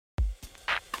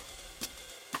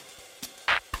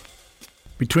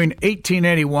Between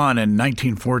 1881 and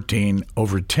 1914,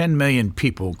 over 10 million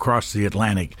people crossed the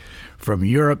Atlantic from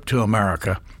Europe to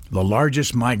America, the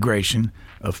largest migration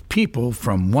of people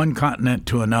from one continent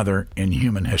to another in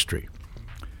human history.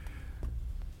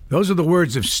 Those are the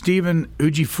words of Stephen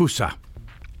Ujifusa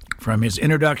from his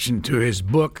introduction to his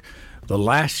book, The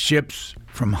Last Ships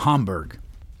from Hamburg.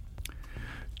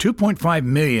 2.5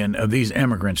 million of these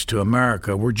immigrants to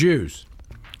America were Jews.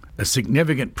 A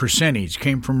significant percentage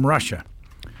came from Russia.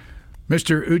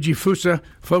 Mr. Ujifusa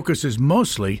focuses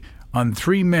mostly on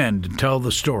three men to tell the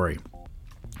story.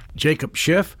 Jacob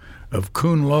Schiff of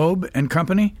Kuhn Loeb and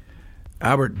Company,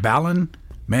 Albert Ballin,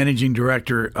 managing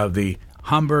director of the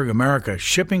Hamburg America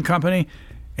Shipping Company,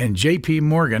 and J.P.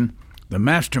 Morgan, the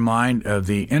mastermind of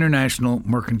the International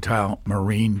Mercantile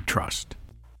Marine Trust.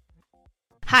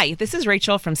 Hi, this is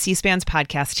Rachel from C-SPAN's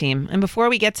podcast team. And before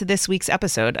we get to this week's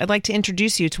episode, I'd like to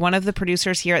introduce you to one of the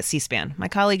producers here at C-SPAN, my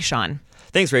colleague Sean.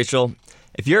 Thanks, Rachel.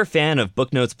 If you're a fan of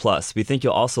Booknotes Plus, we think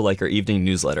you'll also like our evening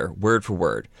newsletter, Word for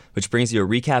Word, which brings you a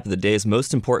recap of the day's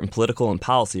most important political and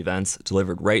policy events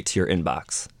delivered right to your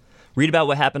inbox. Read about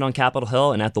what happened on Capitol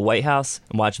Hill and at the White House,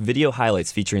 and watch video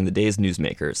highlights featuring the day's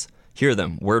newsmakers. Hear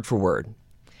them word for word.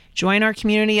 Join our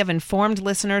community of informed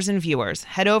listeners and viewers.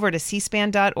 Head over to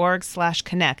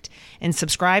cspan.org/connect and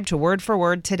subscribe to Word for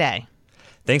Word today.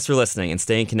 Thanks for listening and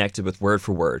staying connected with Word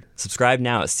for Word. Subscribe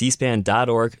now at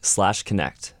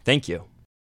cspan.org/connect. Thank you.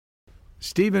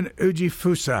 Stephen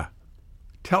Ujifusa,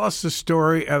 tell us the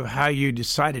story of how you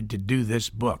decided to do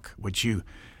this book, which you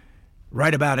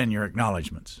write about in your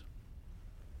acknowledgments.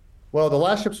 Well, The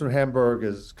Last Ships from Hamburg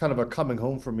is kind of a coming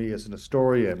home for me as an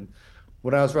historian.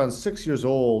 When I was around 6 years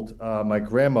old, my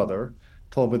grandmother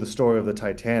told me the story of the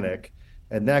Titanic,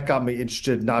 and that got me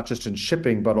interested not just in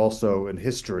shipping, but also in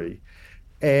history.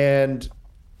 And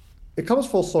it comes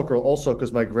full circle also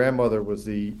because my grandmother was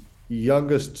the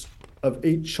youngest of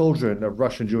 8 children of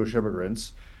Russian Jewish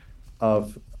immigrants,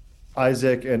 of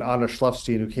Isaac and Anna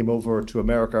Schlefstein, who came over to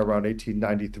America around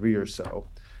 1893 or so.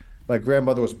 My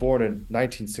grandmother was born in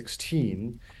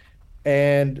 1916,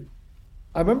 and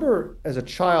I remember as a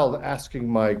child asking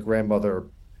my grandmother,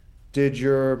 did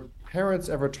your parents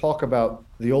ever talk about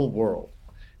the old world?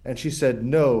 And she said,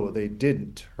 no, they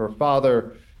didn't. Her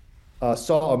father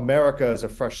saw America as a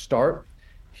fresh start.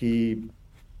 He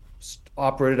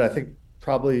operated, I think,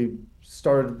 probably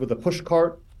started with a push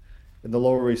cart in the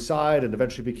Lower East Side and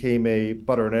eventually became a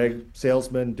butter and egg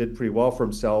salesman, did pretty well for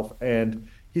himself. And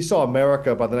he saw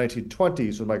America by the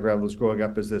 1920s when my grandma was growing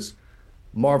up as this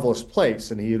marvelous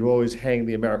place. And he would always hang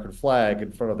the American flag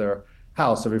in front of their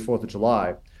house every 4th of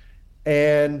July.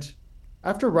 And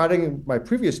after writing my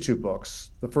previous 2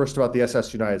 books, the first about the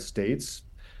SS United States,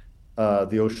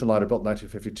 the ocean liner built in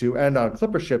 1952, and on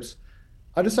clipper ships,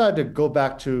 I decided to go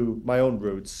back to my own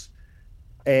roots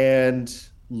and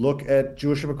look at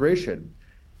Jewish immigration.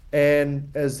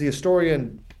 And as the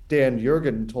historian Dan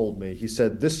Jurgen told me, he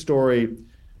said, this story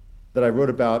that I wrote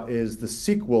about is the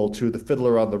sequel to The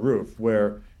Fiddler on the Roof,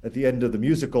 where at the end of the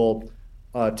musical,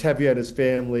 Tevye and his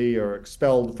family are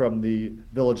expelled from the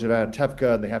village of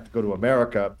Anatevka and they have to go to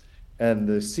America. And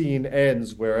the scene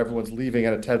ends where everyone's leaving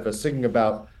Anatevka singing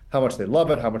about how much they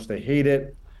love it, how much they hate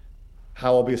it,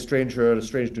 how I'll be a stranger at a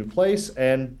strange new place.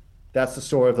 And that's the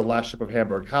story of The Last Ship of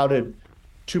Hamburg. How did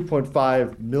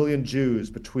 2.5 million Jews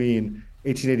between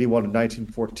 1881 and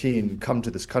 1914 come to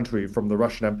this country from the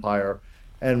Russian Empire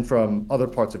and from other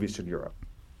parts of Eastern Europe?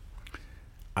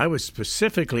 I was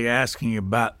specifically asking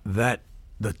about that,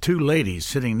 the 2 ladies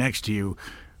sitting next to you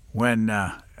when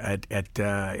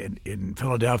in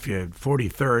Philadelphia,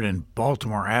 43rd and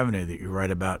Baltimore Avenue that you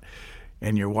write about,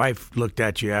 and your wife looked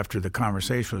at you after the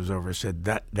conversation was over and said,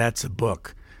 that's a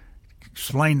book.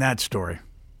 Explain that story.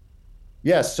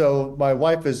 Yes, so my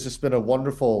wife has just been a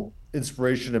wonderful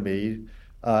inspiration to me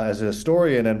as a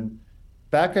historian. And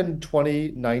back in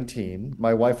 2019,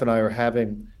 my wife and I are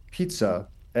having pizza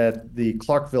at the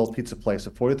Clarkville Pizza Place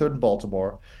at 43rd and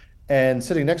Baltimore. And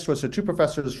sitting next to us are 2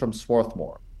 professors from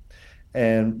Swarthmore.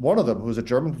 And one of them, who's a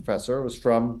German professor, was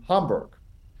from Hamburg.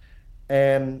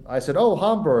 And I said, oh,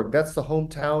 Hamburg, that's the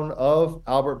hometown of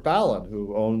Albert Ballin,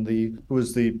 who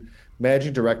was the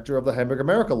managing director of the Hamburg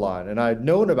America line. And I'd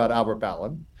known about Albert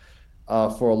Ballin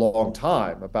for a long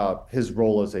time, about his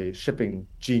role as a shipping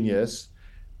genius.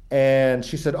 And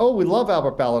she said, oh, we love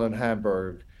Albert Ballin in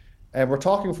Hamburg. And we're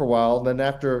talking for a while. And then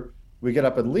after we get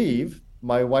up and leave,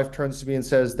 my wife turns to me and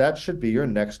says, that should be your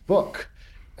next book.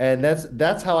 And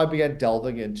that's how I began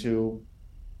delving into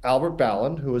Albert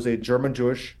Ballin, who was a German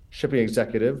Jewish shipping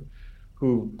executive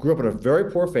who grew up in a very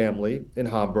poor family in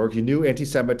Hamburg. He knew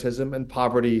anti-Semitism and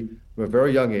poverty from a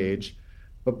very young age,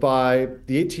 But by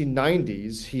the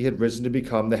 1890s, he had risen to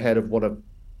become the head of one of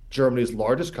Germany's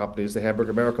largest companies, the Hamburg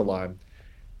America line.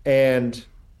 And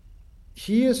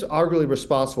he is arguably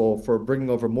responsible for bringing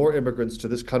over more immigrants to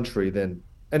this country than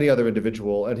any other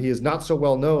individual. And he is not so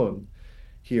well known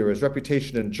here. His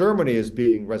reputation in Germany is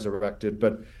being resurrected.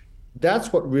 But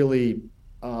that's what really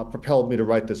propelled me to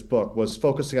write this book, was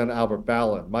focusing on Albert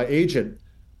Ballin. My agent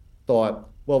thought,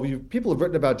 well, people have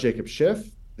written about Jacob Schiff,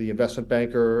 the investment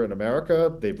banker in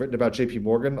America. They've written about JP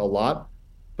Morgan a lot.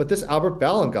 But this Albert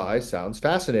Ballin guy sounds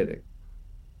fascinating.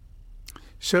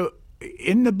 So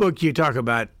in the book, you talk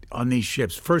about on these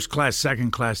ships, first class,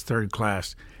 second class, third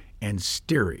class, and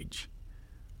steerage.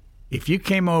 If you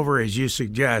came over, as you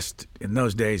suggest, in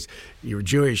those days, you were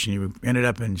Jewish and you ended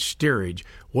up in steerage,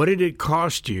 what did it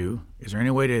cost you? Is there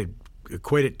any way to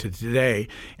equate it to today?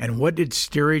 And what did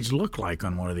steerage look like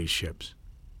on one of these ships?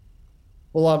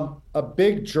 Well, on a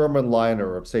big German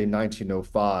liner of, say,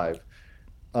 1905,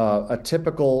 a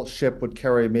typical ship would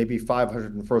carry maybe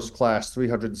 500 in first class,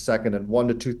 300 in second, and 1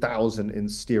 to 2,000 in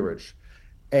steerage.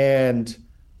 And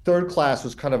third class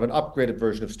was kind of an upgraded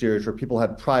version of steerage where people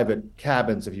had private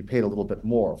cabins if you paid a little bit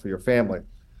more for your family.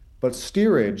 But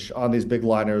steerage on these big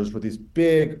liners were these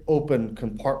big open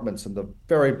compartments in the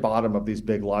very bottom of these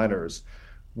big liners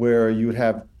where you would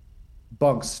have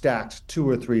bunks stacked 2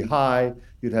 or 3 high.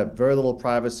 You'd have very little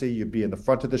privacy. You'd be in the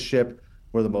front of the ship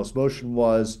where the most motion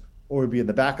was, or you'd be in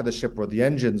the back of the ship where the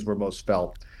engines were most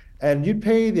felt. And you'd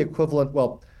pay the equivalent,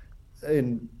 well,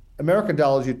 in American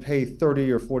dollars, you'd pay $30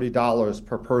 or $40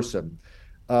 per person.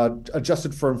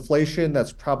 Adjusted for inflation,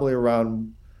 that's probably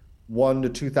around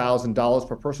 $1,000 to $2,000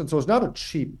 per person. So it's not a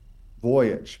cheap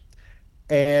voyage.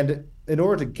 And in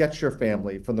order to get your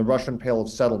family from the Russian Pale of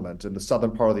Settlement in the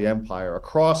southern part of the empire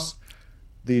across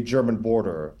the German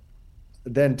border,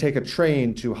 then take a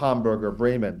train to Hamburg or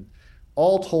Bremen,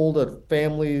 all told, a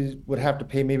family would have to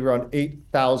pay maybe around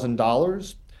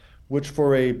 $8,000, which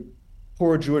for a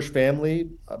poor Jewish family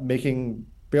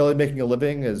barely making a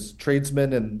living as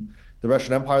tradesmen in the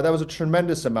Russian Empire, that was a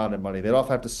tremendous amount of money. They'd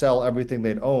often have to sell everything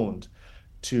they'd owned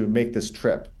to make this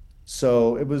trip.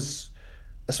 So it was,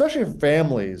 especially for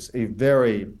families, a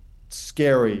very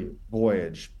scary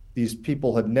voyage. These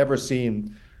people had never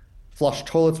seen flush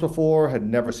toilets before, had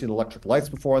never seen electric lights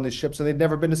before on these ships, and they'd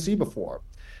never been to sea before.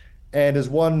 And as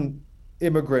one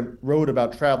immigrant wrote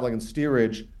about traveling in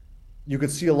steerage, you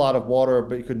could see a lot of water,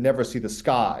 but you could never see the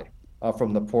sky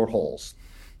from the portholes.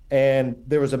 And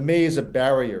there was a maze of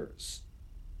barriers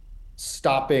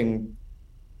stopping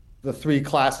the 3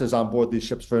 classes on board these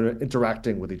ships from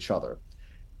interacting with each other.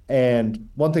 And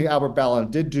one thing Albert Ballin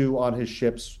did do on his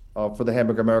ships for the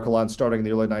Hamburg America line starting in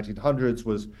the early 1900s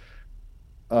was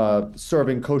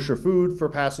serving kosher food for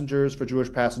passengers, for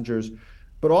Jewish passengers,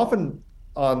 but often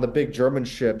on the big German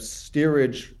ships,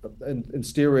 steerage and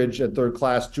third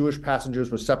class, Jewish passengers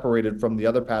were separated from the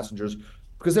other passengers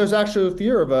because there was actually a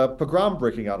fear of a pogrom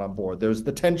breaking out on board.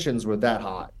 The tensions were that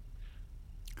high.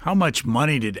 How much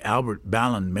money did Albert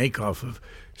Ballin make off of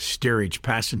steerage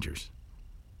passengers?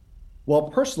 Well,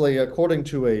 personally, according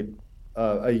to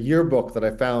a yearbook that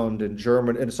I found in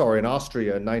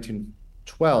Austria in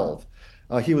 1912,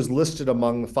 he was listed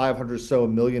among the 500 or so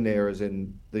millionaires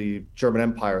in the German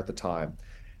Empire at the time.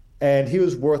 And he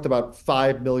was worth about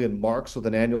 5 million marks with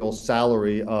an annual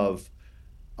salary of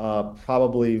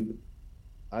probably,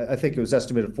 I think it was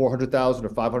estimated 400,000 or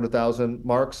 500,000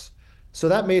 marks. So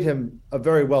that made him a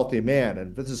very wealthy man.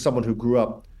 And this is someone who grew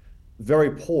up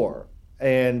very poor.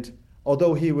 And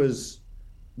although he was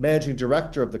managing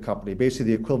director of the company,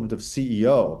 basically the equivalent of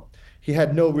CEO, he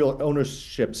had no real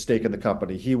ownership stake in the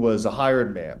company. He was a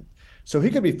hired man. So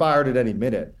he could be fired at any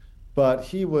minute, but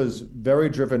he was very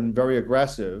driven, very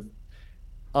aggressive.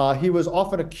 He was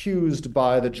often accused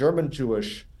by the German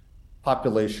Jewish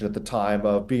population at the time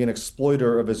of being an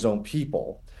exploiter of his own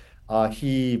people.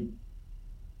 He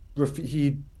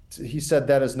said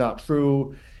that is not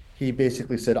true. He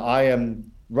basically said, I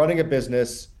am running a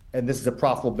business, and this is a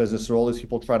profitable business. There are all these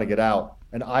people trying to get out,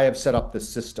 and I have set up this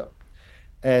system.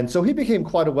 And so he became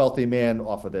quite a wealthy man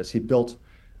off of this. He built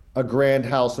a grand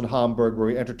house in Hamburg where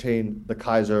he entertained the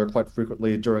Kaiser quite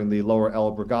frequently during the Lower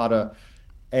Elbe Regatta.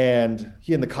 And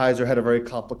he and the Kaiser had a very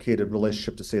complicated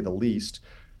relationship, to say the least.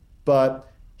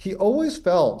 But he always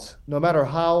felt, no matter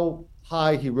how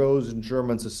high he rose in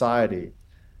German society,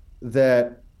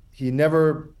 that he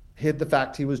never hid the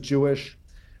fact he was Jewish.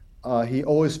 He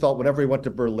always felt whenever he went to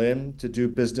Berlin to do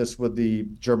business with the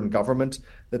German government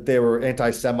that they were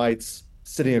anti-Semites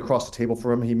sitting across the table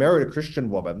from him. He married a Christian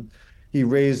woman. He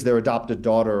raised their adopted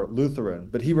daughter Lutheran,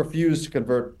 but he refused to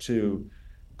convert to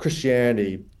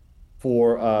Christianity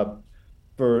for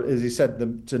for, as he said,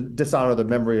 to dishonor the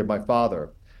memory of my father.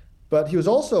 But he was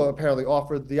also apparently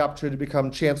offered the opportunity to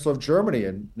become Chancellor of Germany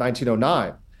in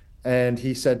 1909. And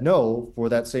he said no for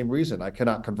that same reason. I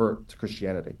cannot convert to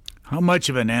Christianity. How much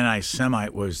of an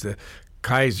anti-Semite was the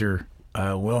Kaiser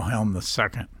Wilhelm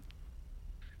II?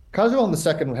 Kaiser Wilhelm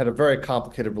II had a very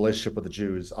complicated relationship with the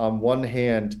Jews. On one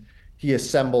hand, he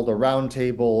assembled a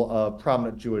roundtable of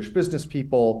prominent Jewish business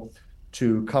people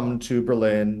to come to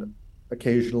Berlin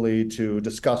occasionally to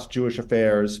discuss Jewish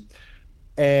affairs.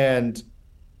 And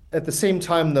at the same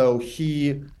time, though,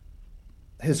 his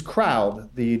crowd,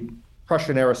 the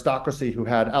Prussian aristocracy who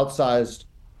had outsized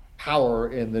power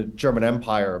in the German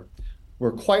Empire,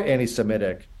 were quite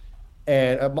anti-Semitic.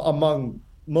 And among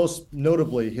most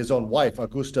notably his own wife,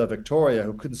 Augusta Victoria,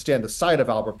 who couldn't stand the sight of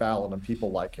Albert Ballin and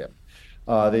people like him.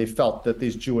 They felt that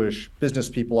these Jewish business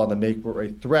people on the make were a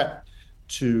threat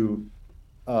to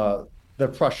the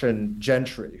Prussian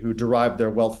gentry, who derived their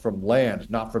wealth from land,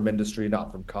 not from industry,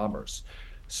 not from commerce.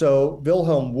 So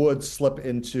Wilhelm would slip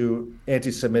into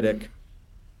anti-Semitic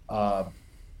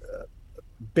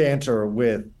banter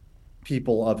with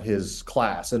people of his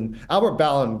class. And Albert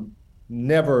Ballin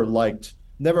never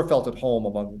felt at home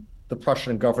among the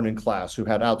Prussian governing class, who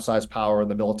had outsized power in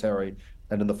the military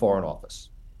and in the Foreign Office.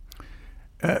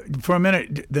 For a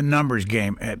minute, the numbers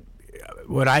game.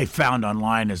 What I found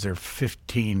online is there are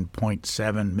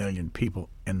 15.7 million people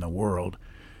in the world.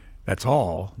 That's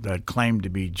all that claim to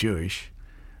be Jewish.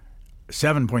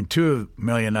 7.2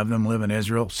 million of them live in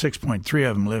Israel. 6.3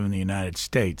 of them live in the United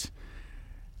States.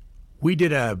 We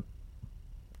did a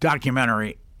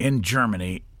documentary in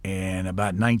Germany in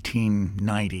about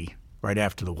 1990, right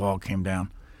after the wall came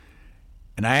down.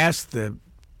 And I asked the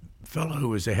fellow who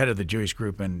was the head of the Jewish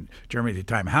group in Germany at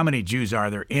the time, how many Jews are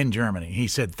there in Germany? He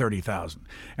said 30,000.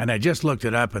 And I just looked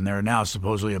it up, and there are now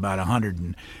supposedly about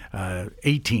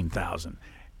 118,000.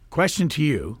 Question to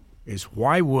you is,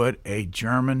 why would a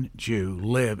German Jew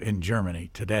live in Germany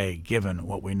today, given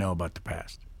what we know about the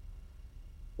past?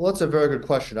 Well, that's a very good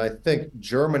question. I think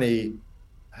Germany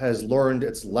has learned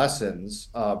its lessons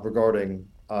regarding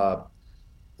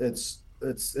its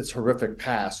horrific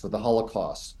past with the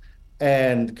Holocaust.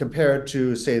 And compared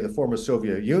to, say, the former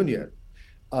Soviet Union,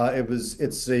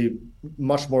 it's a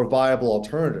much more viable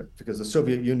alternative, because the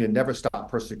Soviet Union never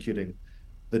stopped persecuting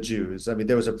the Jews. I mean,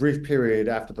 there was a brief period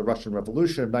after the Russian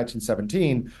Revolution of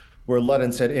 1917 where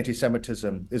Lenin said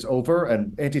anti-Semitism is over,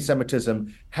 and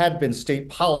anti-Semitism had been state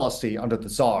policy under the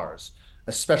Tsars,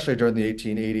 especially during the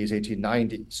 1880s,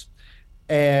 1890s.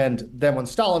 And then when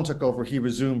Stalin took over, he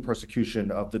resumed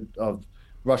persecution of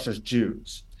Russia's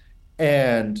Jews.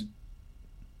 And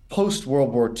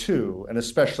post-World War II, and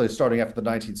especially starting after the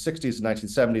 1960s and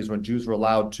 1970s, when Jews were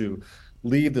allowed to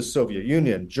leave the Soviet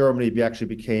Union, Germany actually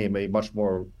became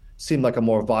seemed like a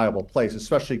more viable place,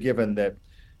 especially given that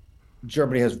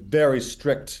Germany has very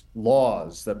strict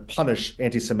laws that punish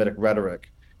anti-Semitic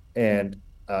rhetoric and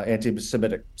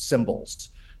anti-Semitic symbols.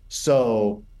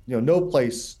 So, no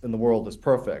place in the world is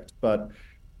perfect, but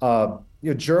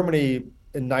Germany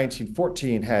in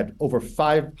 1914 had over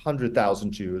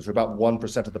 500,000 Jews, or about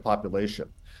 1% of the population.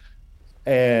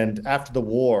 And after the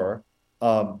war,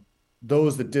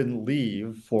 those that didn't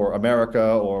leave for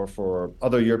America or for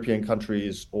other European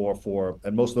countries,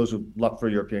 and most of those who left for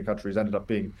European countries ended up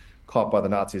being caught by the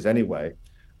Nazis anyway.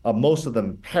 Most of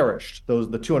them perished.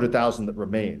 The 200,000 that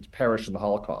remained perished in the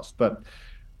Holocaust. But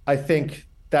I think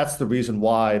that's the reason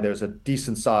why there's a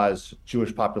decent-sized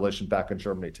Jewish population back in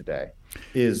Germany today,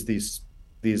 is these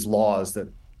laws that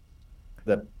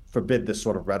forbid this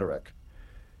sort of rhetoric.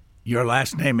 Your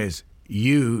last name is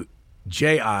Ujifusa.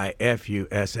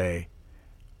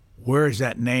 Where is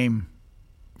that name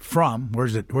from? Where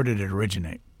did it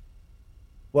originate?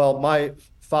 Well, my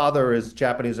father is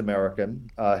Japanese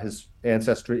American. His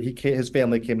ancestry, his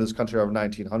family came to this country around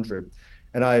 1900,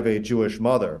 and I have a Jewish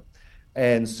mother.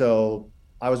 And so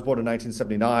I was born in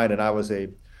 1979, and I was a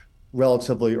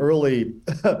relatively early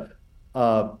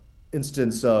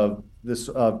instance of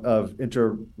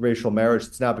interracial marriage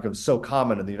that's now become so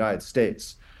common in the United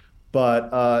States. But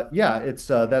it's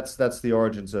that's the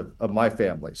origins of my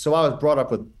family. So I was brought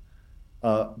up with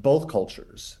both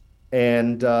cultures,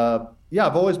 and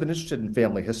I've always been interested in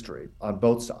family history on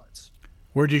both sides.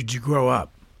 Where did you grow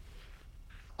up?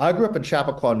 I grew up in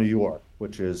Chappaqua, New York,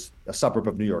 which is a suburb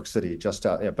of New York City, just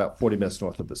about 40 minutes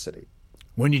north of the city.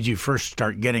 When did you first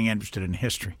start getting interested in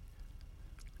history?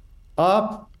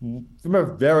 From a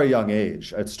very young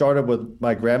age. It started with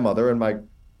my grandmother, and my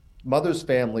mother's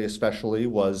family especially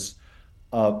was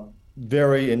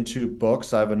very into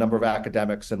books. I have a number of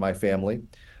academics in my family.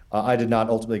 I did not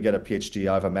ultimately get a PhD.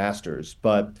 I have a master's,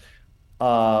 but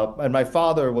And my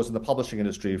father was in the publishing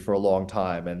industry for a long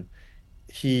time, and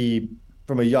he,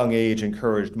 from a young age,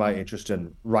 encouraged my interest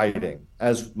in writing,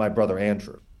 as my brother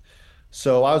Andrew.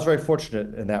 So I was very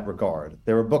fortunate in that regard.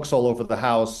 There were books all over the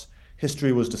house.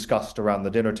 History was discussed around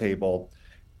the dinner table.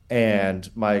 And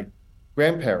my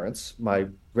grandparents, my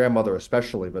grandmother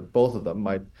especially, but both of them,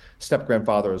 my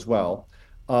step-grandfather as well,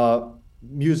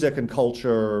 music and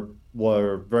culture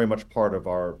were very much part of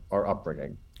our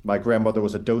upbringing. My grandmother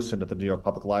was a docent at the New York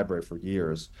Public Library for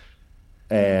years.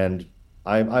 And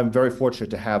I'm very fortunate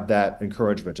to have that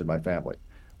encouragement in my family.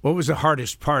 What was the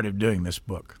hardest part of doing this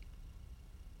book?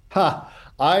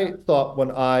 I thought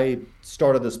when I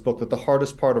started this book that the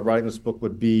hardest part of writing this book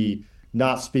would be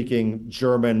not speaking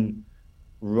German,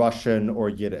 Russian, or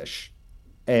Yiddish.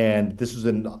 And this was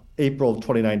in April of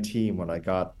 2019 when I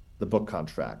got the book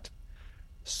contract.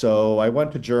 So I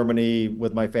went to Germany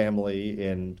with my family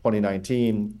in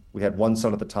 2019. We had one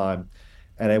son at the time.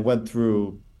 And I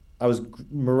was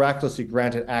miraculously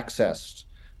granted access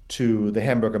to the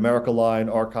Hamburg America Line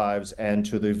archives and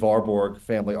to the Warburg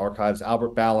family archives.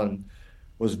 Albert Ballin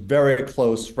was very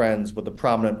close friends with the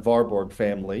prominent Warburg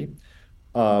family,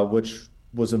 which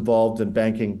was involved in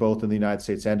banking both in the United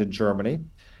States and in Germany.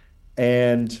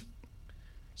 And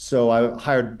so I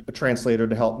hired a translator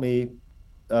to help me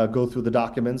go through the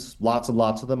documents, lots and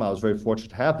lots of them. I was very fortunate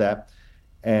to have that,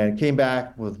 and came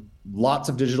back with lots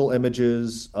of digital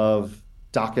images of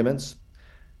documents,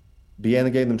 began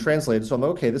getting them translated. So I'm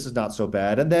like, okay, this is not so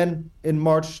bad. And then in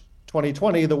March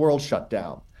 2020, the world shut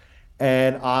down.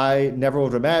 And I never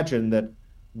would have imagined that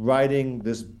writing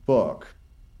this book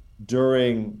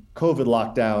during COVID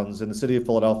lockdowns in the city of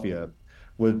Philadelphia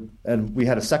and we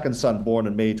had a second son born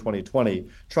in May 2020,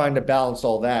 trying to balance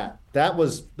all that. That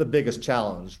was the biggest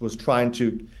challenge, was trying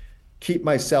to keep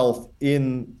myself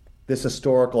in this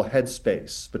historical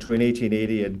headspace between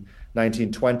 1880 and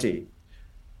 1920,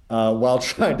 while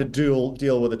trying to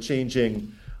deal with a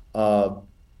changing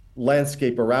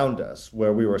landscape around us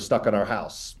where we were stuck in our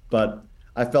house. But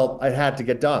I felt I had to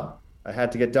get done. I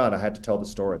had to tell the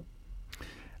story.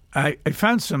 I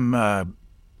found some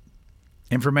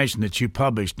information that you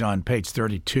published on page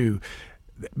 32.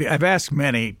 I've asked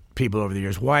many people over the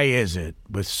years, why is it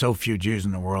with so few Jews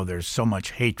in the world there's so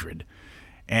much hatred?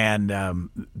 And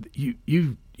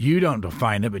you don't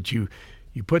define it, but you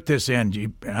put this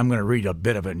in. I'm going to read a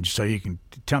bit of it, and so you can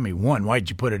tell me, one, why did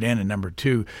you put it in, and number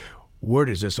two, where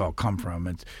does this all come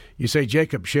from? You say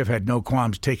Jacob Schiff had no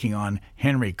qualms taking on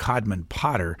Henry Codman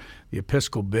Potter, the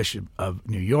Episcopal Bishop of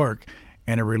New York,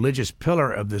 and a religious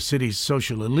pillar of the city's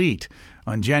social elite.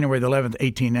 On January 11th,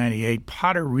 1898,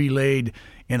 Potter relayed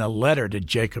in a letter to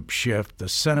Jacob Schiff the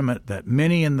sentiment that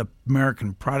many in the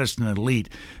American Protestant elite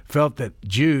felt that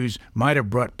Jews might have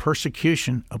brought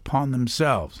persecution upon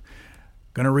themselves.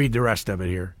 Going to read the rest of it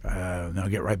here, and I'll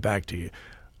get right back to you.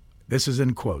 This is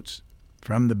in quotes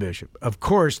from the bishop. Of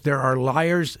course, there are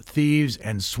liars, thieves,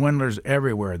 and swindlers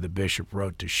everywhere, the bishop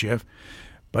wrote to Schiff.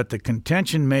 But the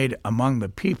contention made among the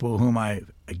people whom I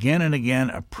again and again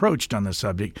approached on the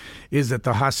subject is that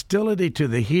the hostility to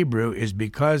the Hebrew is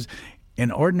because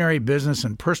in ordinary business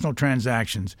and personal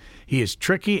transactions, he is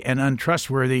tricky and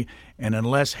untrustworthy, and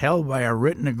unless held by a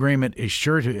written agreement, is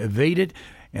sure to evade it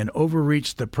and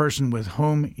overreach the person with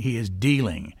whom he is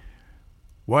dealing.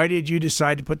 Why did you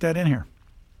decide to put that in here?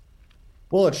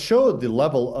 Well, it showed the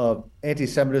level of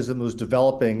anti-Semitism that was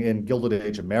developing in Gilded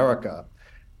Age America.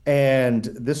 And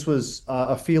this was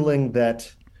a feeling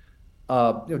that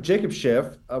Jacob Schiff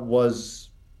who was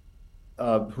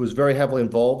very heavily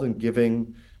involved in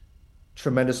giving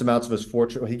tremendous amounts of his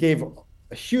fortune. He gave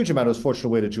a huge amount of his fortune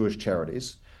away to Jewish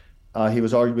charities. He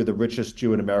was arguably the richest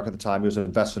Jew in America at the time. He was an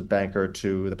investment banker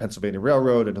to the Pennsylvania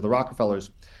Railroad and to the Rockefellers.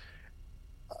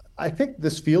 I think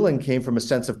this feeling came from a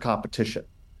sense of competition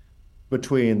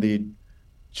between the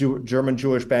German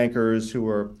Jewish bankers who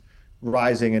were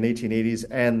rising in 1880s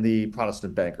and the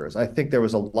Protestant bankers. I think there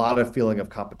was a lot of feeling of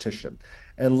competition.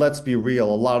 And let's be real,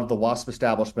 a lot of the WASP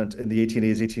establishment in the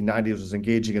 1880s, 1890s was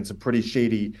engaging in some pretty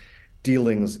shady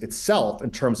dealings itself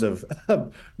in terms of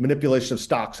manipulation of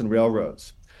stocks and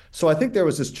railroads. So I think there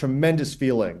was this tremendous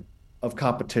feeling of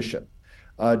competition.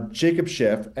 Jacob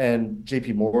Schiff and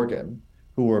J.P. Morgan,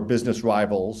 who were business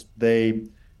rivals, they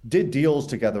did deals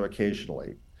together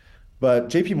occasionally. But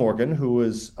J.P. Morgan, who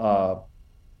was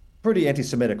pretty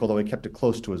anti-Semitic, although he kept it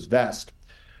close to his vest,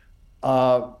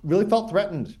 really felt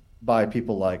threatened by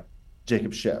people like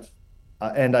Jacob Schiff.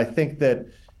 And I think that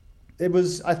it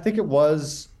was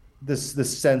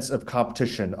this sense of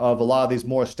competition, of a lot of these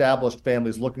more established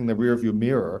families looking in the rearview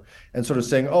mirror and sort of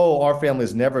saying, oh, our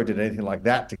families never did anything like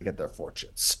that to get their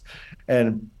fortunes.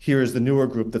 And here's the newer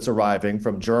group that's arriving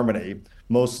from Germany,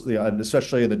 mostly, and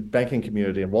especially in the banking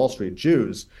community and Wall Street,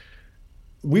 Jews.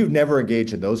 We've never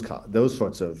engaged in those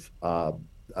sorts of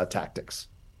tactics.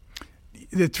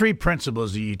 The three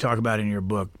principles that you talk about in your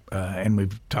book,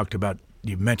 and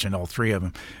you've mentioned all three of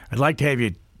them. I'd like to have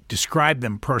you describe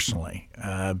them personally.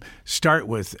 Start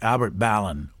with Albert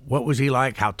Ballin. What was he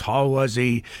like? How tall was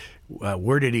he?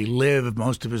 Where did he live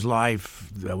most of his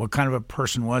life? What kind of a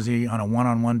person was he on a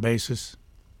one-on-one basis?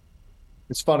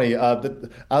 It's funny. Out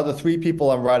of the three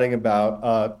people I'm writing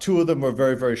about, two of them were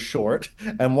very, very short,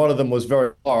 and one of them was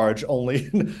very large, only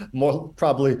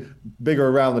probably bigger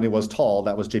around than he was tall.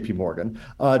 That was J.P. Morgan.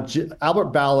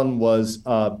 Albert Ballin was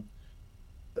a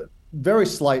very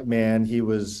slight man. He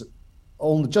was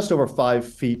only just over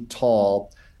 5 feet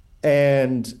tall,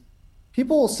 and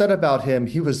people said about him,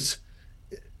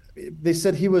 they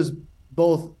said he was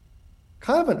both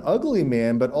kind of an ugly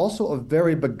man, but also a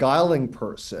very beguiling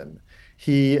person.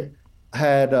 He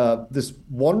had this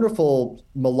wonderful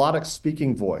melodic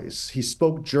speaking voice. He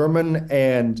spoke German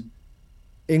and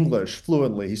English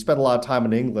fluently. He spent a lot of time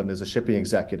in England as a shipping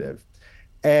executive.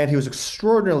 And he was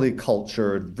extraordinarily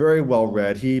cultured, very well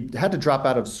read. He had to drop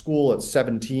out of school at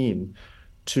 17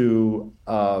 to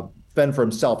fend for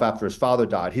himself after his father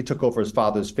died. He took over his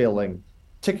father's failing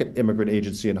ticket immigrant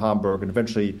agency in Hamburg and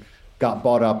eventually got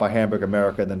bought out by Hamburg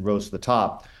America and then rose to the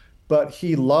top. But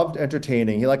he loved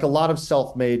entertaining. He, like a lot of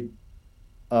self-made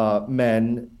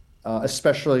men,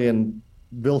 especially in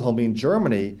Wilhelmine,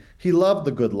 Germany, he loved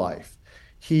the good life.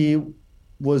 He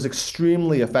was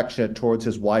extremely affectionate towards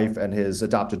his wife and his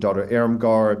adopted daughter,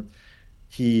 Irmgard.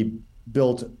 He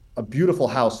built a beautiful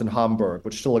house in Hamburg,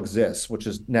 which still exists, which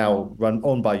is now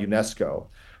owned by UNESCO,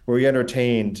 where he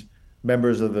entertained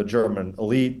members of the German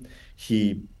elite.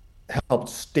 He helped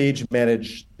stage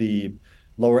manage the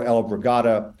Lower Elbe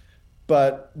Regatta.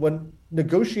 But when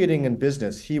negotiating in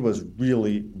business, he was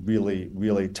really, really,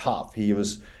 really tough. He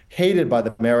was hated by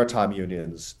the maritime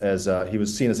unions as he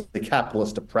was seen as a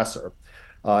capitalist oppressor,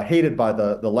 hated by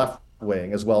the left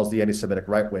wing as well as the anti-Semitic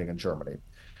right wing in Germany.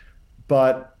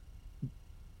 But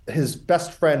his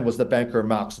best friend was the banker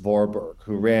Max Warburg,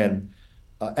 who ran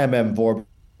Warburg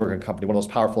and Company, one of the most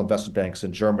powerful investment banks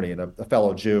in Germany, and a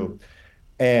fellow Jew.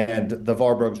 And the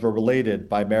Warburgs were related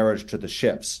by marriage to the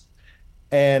Schiffs.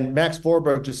 And Max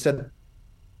Warburg just said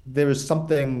there was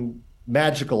something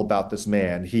magical about this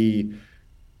man. He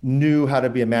knew how to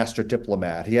be a master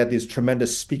diplomat. He had these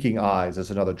tremendous speaking eyes,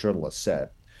 as another journalist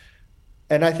said.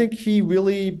 And I think he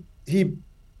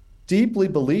deeply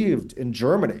believed in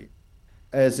Germany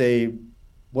as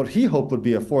what he hoped would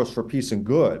be a force for peace and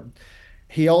good.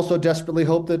 He also desperately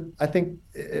hoped that, I think,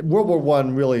 World War I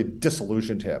really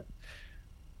disillusioned him.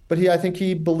 But I think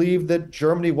he believed that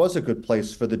Germany was a good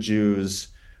place for the Jews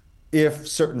if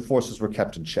certain forces were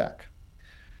kept in check.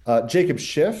 Jacob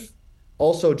Schiff,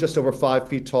 also just over 5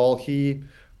 feet tall, he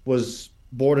was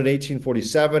born in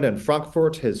 1847 in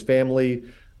Frankfurt. His family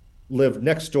lived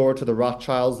next door to the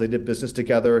Rothschilds. They did business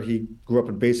together. He grew up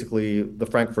in basically the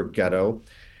Frankfurt ghetto.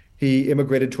 He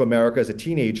immigrated to America as a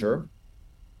teenager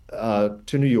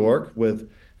to New York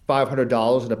with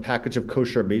 $500 and a package of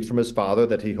kosher meat from his father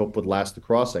that he hoped would last the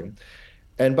crossing.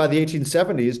 And by the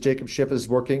 1870s, Jacob Schiff is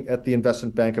working at the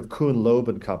investment bank of Kuhn, Loeb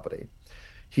and Company.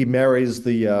 He marries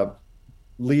the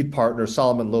lead partner,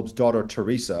 Solomon Loeb's daughter,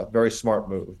 Teresa, very smart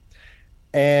move.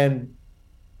 And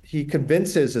he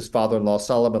convinces his father-in-law,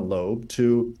 Solomon Loeb,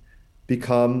 to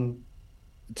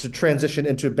transition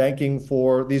into banking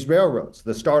for these railroads,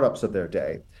 the startups of their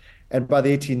day. And by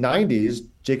the 1890s,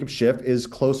 Jacob Schiff is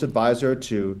close advisor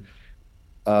to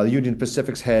Union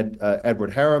Pacific's head,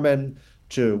 Edward Harriman,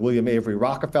 to William Avery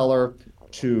Rockefeller,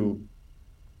 to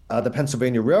the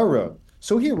Pennsylvania Railroad.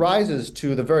 So he rises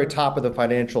to the very top of the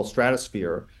financial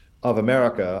stratosphere of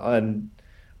America. And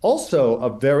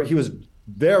also he was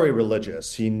very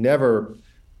religious. He never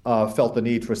felt the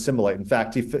need to assimilate. In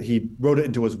fact, he wrote it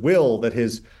into his will that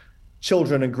his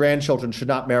children and grandchildren should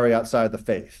not marry outside the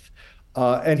faith.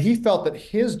 And he felt that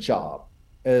his job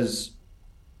as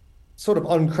sort of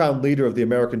uncrowned leader of the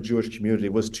American Jewish community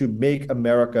was to make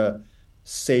America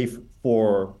safe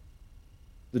for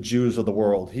the Jews of the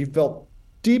world. He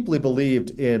deeply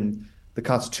believed in the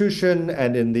Constitution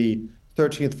and in the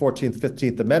 13th, 14th,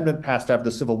 15th Amendment passed after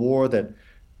the Civil War that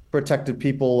protected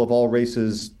people of all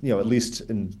races, at least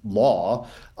in law,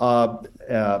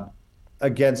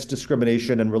 against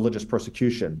discrimination and religious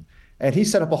persecution. And he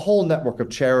set up a whole network of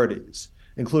charities,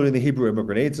 including the Hebrew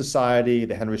Immigrant Aid Society,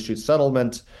 the Henry Street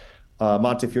Settlement,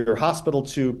 Montefiore Hospital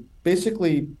to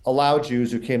basically allow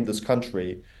Jews who came to this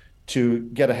country to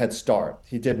get a head start.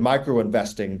 He did micro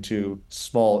investing to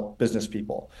small business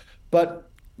people. But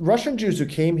Russian Jews who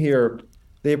came here,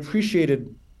 they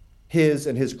appreciated his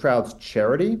and his crowd's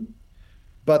charity,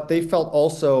 but they felt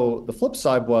also the flip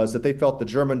side was that they felt the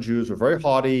German Jews were very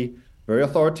haughty, very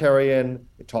authoritarian,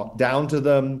 they talked down to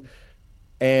them,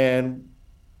 and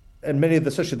many of the,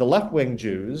 especially the left-wing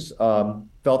Jews,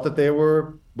 felt that they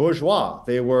were bourgeois,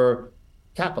 they were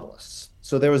capitalists.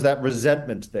 So there was that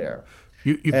resentment there.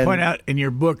 You point out in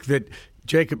your book that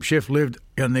Jacob Schiff lived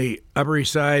on the Upper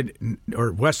East Side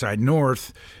or West Side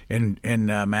North in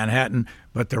Manhattan,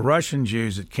 but the Russian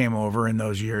Jews that came over in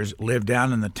those years lived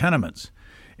down in the tenements.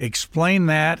 Explain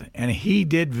that, and he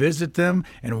did visit them,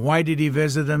 and why did he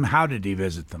visit them? How did he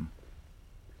visit them?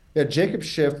 Yeah, Jacob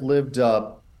Schiff lived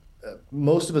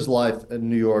most of his life in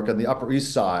New York on the Upper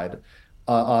East Side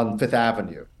on Fifth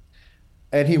Avenue.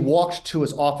 And he walked to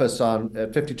his office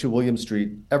at 52 William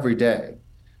Street every day.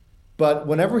 But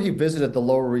whenever he visited the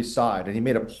Lower East Side, and he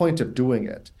made a point of doing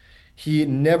it, he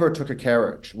never took a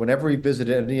carriage. Whenever he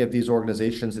visited any of these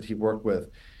organizations that he worked with,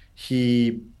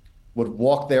 he would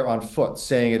walk there on foot,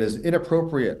 saying it is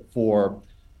inappropriate for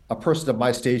a person of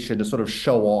my station to sort of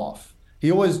show off.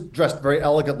 He always dressed very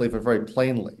elegantly but very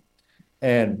plainly,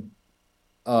 and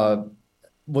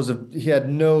he had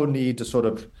no need to sort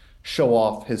of show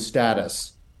off his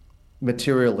status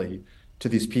materially to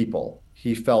these people.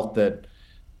 He felt that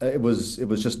it was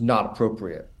just not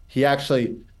appropriate. He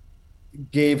actually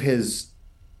gave his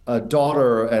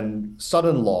daughter and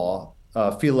son-in-law,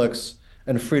 Felix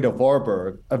and Frida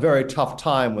Warburg, a very tough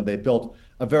time when they built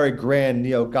a very grand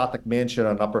neo-Gothic mansion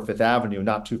on Upper Fifth Avenue,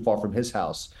 not too far from his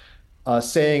house,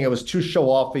 saying it was too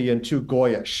show-offy and too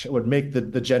goyish. It would make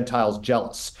the Gentiles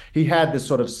jealous. He had this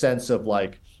sort of sense of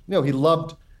he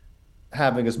loved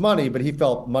having his money, but he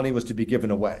felt money was to be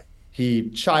given away. He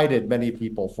chided many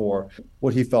people for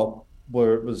what he felt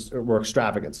were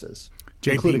extravagances,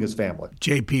 including his family.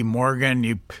 J.P. Morgan,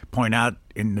 you point out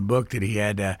in the book that he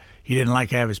didn't like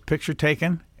to have his picture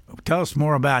taken. Tell us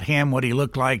more about him, what he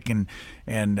looked like,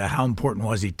 and how important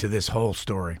was he to this whole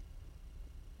story?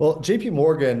 Well, J.P.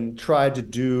 Morgan tried to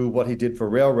do what he did for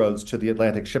railroads to the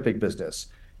Atlantic shipping business.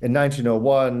 In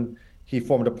 1901, he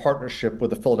formed a partnership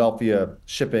with a Philadelphia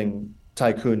shipping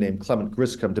tycoon named Clement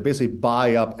Griscom to basically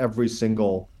buy up every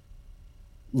single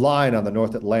line on the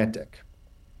North Atlantic.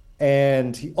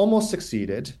 And he almost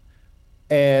succeeded.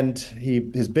 And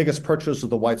his biggest purchase was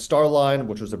the White Star Line,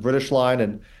 which was a British line,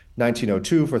 in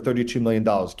 1902 for $32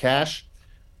 million cash.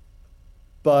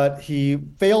 But he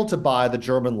failed to buy the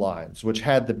German lines, which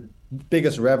had the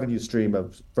biggest revenue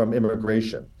stream from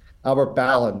immigration. Albert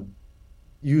Ballin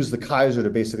used the Kaiser to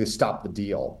basically stop the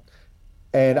deal.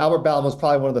 And Albert Ballin was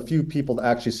probably one of the few people to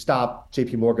actually stop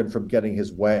J.P. Morgan from getting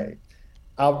his way.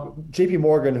 J.P.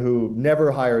 Morgan, who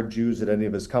never hired Jews at any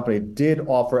of his company, did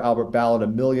offer Albert Ballin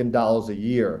 $1 million a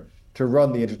year to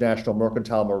run the International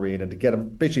Mercantile Marine and to get him,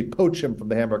 basically poach him from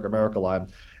the Hamburg America line.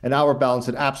 And Albert Ballin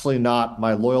said, absolutely not.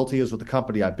 My loyalty is with the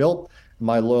company I built.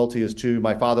 My loyalty is to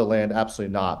my fatherland.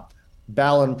 Absolutely not.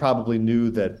 Ballin probably knew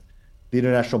that the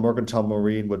International Mercantile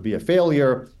Marine would be a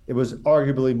failure. It was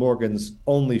arguably Morgan's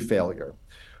only failure.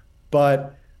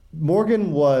 But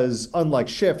Morgan was, unlike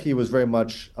Schiff, he was very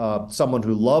much someone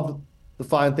who loved the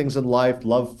fine things in life,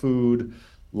 loved food,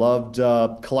 loved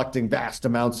collecting vast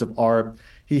amounts of art.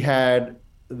 He had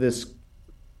this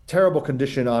terrible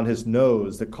condition on his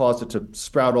nose that caused it to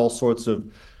sprout all sorts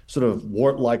of sort of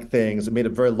wart-like things. It made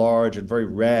it very large and very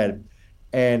red.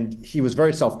 And he was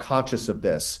very self-conscious of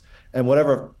this. And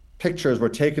whatever pictures were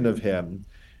taken of him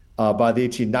by the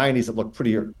 1890s that looked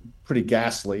pretty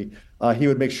ghastly, he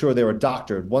would make sure they were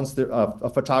doctored. Once a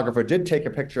photographer did take a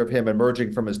picture of him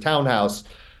emerging from his townhouse,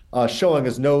 showing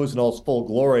his nose in all its full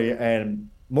glory, and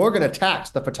Morgan attacks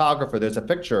the photographer. There's a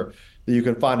picture that you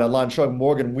can find online showing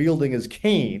Morgan wielding his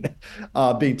cane,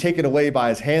 being taken away by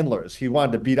his handlers. He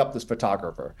wanted to beat up this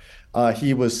photographer.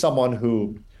 He was someone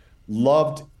who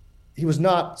he was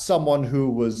not someone who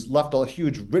was left a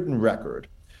huge written record.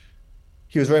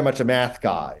 He was very much a math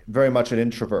guy, very much an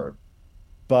introvert,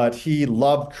 but he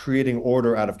loved creating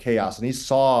order out of chaos. And he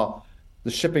saw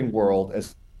the shipping world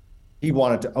as he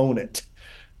wanted to own it.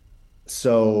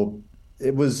 So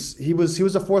he was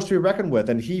a force to be reckoned with.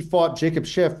 And he fought Jacob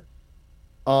Schiff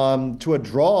to a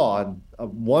draw on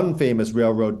one famous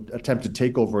railroad attempted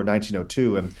takeover in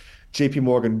 1902. And J.P.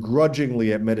 Morgan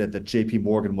grudgingly admitted that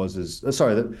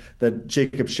that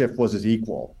Jacob Schiff was his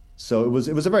equal. So it was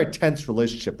a very tense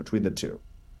relationship between the two.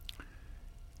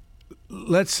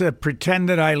 Let's pretend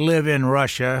that I live in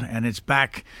Russia, and it's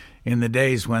back in the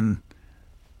days when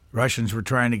Russians were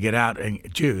trying to get out, and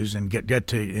Jews, and get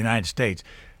to the United States.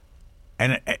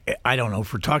 And I don't know,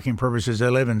 for talking purposes, I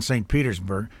live in St.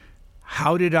 Petersburg.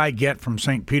 How did I get from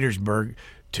St. Petersburg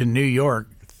to New York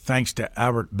thanks to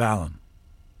Albert Ballin?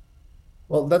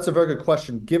 Well, that's a very good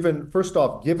question. First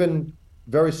off, given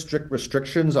very strict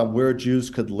restrictions on where Jews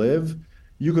could live,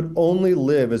 you could only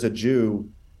live as a Jew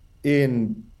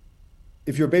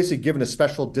if you're basically given a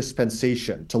special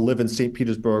dispensation to live in St.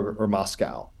 Petersburg or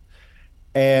Moscow.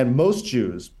 And most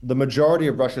Jews, the majority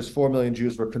of Russia's 4 million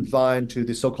Jews, were confined to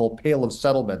the so-called Pale of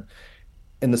Settlement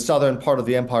in the southern part of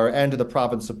the empire and to the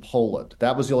province of Poland.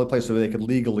 That was the only place where they could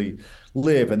legally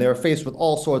live. And they were faced with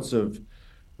all sorts of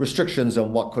restrictions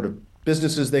on what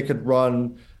businesses they could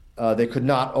run. They could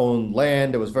not own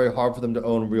land. It was very hard for them to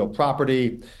own real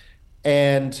property.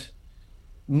 And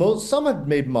some had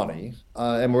made money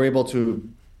and were able to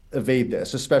evade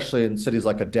this, especially in cities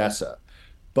like Odessa.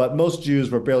 But most Jews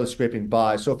were barely scraping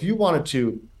by. So if you wanted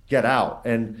to get out,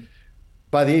 and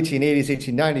by the 1880s,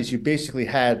 1890s, you basically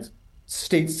had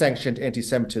state-sanctioned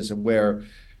anti-Semitism where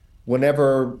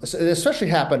it especially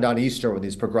happened on Easter when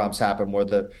these pogroms happened, where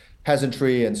the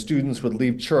peasantry and students would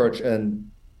leave church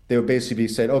and they would basically be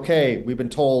saying, okay, we've been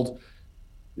told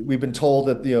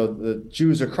that the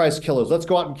Jews are Christ killers. Let's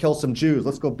go out and kill some Jews.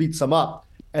 Let's go beat some up.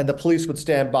 And the police would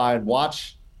stand by and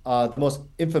watch. The most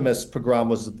infamous pogrom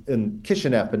was in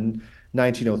Kishinev in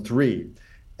 1903.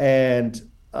 And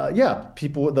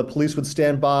the police would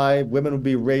stand by, women would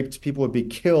be raped, people would be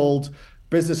killed,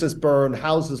 businesses burned,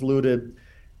 houses looted.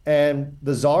 And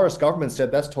the Tsarist government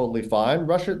said, that's totally fine.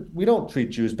 Russia, we don't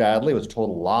treat Jews badly. It was a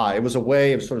total lie. It was a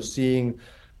way of sort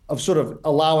of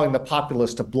allowing the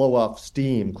populace to blow off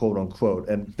steam, quote unquote.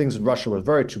 And things in Russia were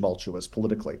very tumultuous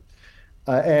politically.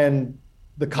 And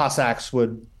the Cossacks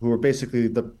who were basically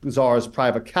the Tsar's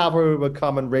private cavalry, would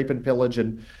come and rape and pillage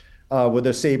and with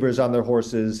their sabers on their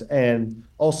horses. And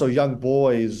also young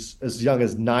boys as young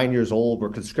as 9 years old were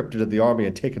conscripted to the army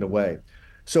and taken away.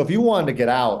 So if you wanted to get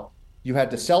out, you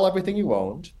had to sell everything you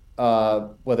owned,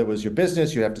 whether it was your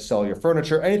business, you have to sell your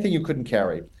furniture, anything you couldn't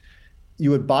carry. You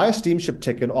would buy a steamship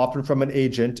ticket, often from an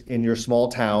agent in your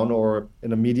small town or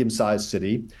in a medium-sized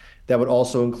city. That would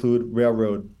also include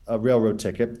a railroad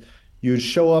ticket. You'd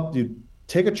show up, you'd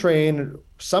take a train,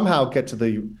 somehow get to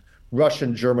the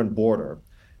Russian-German border.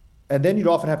 And then you'd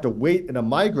often have to wait in a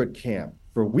migrant camp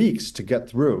for weeks to get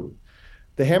through.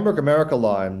 The Hamburg America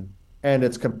line and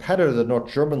its competitor, the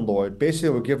North German Lloyd, basically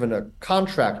were given a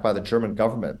contract by the German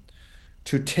government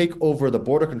to take over the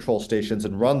border control stations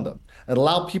and run them and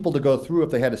allow people to go through if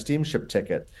they had a steamship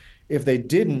ticket. If they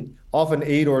didn't, often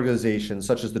aid organizations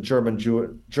such as the German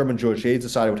Jewish Aid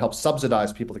Society would help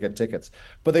subsidize people to get tickets.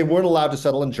 But they weren't allowed to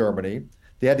settle in Germany.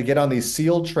 They had to get on these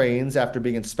sealed trains after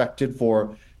being inspected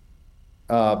for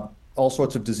all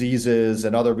sorts of diseases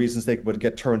and other reasons they would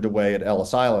get turned away at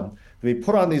Ellis Island. They'd be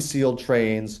put on these sealed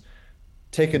trains,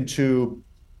 taken to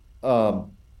a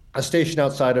station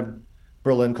outside of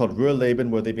Berlin called Ruhrleben,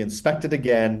 where they'd be inspected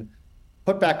again,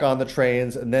 put back on the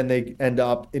trains, and then they end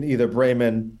up in either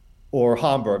Bremen or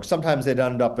Hamburg. Sometimes they'd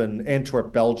end up in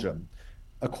Antwerp, Belgium,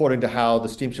 according to how the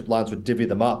steamship lines would divvy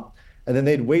them up. And then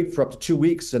they'd wait for up to 2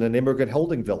 weeks in an immigrant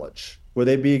holding village, where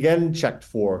they'd be again checked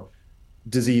for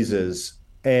diseases,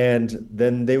 and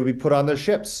then they would be put on their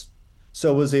ships.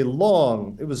 So this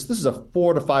is a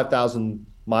 4,000 to 5,000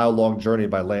 mile long journey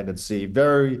by land and sea,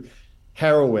 very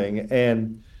harrowing.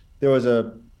 And there was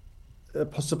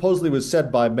supposedly was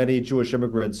said by many Jewish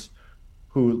immigrants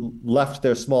who left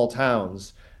their small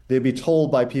towns, they'd be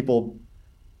told by people,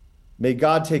 may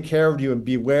God take care of you and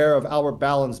beware of Albert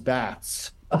Ballin's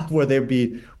bats, where they'd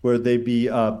be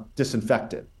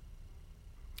disinfected.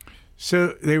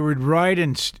 So they would ride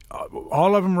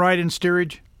all of them ride in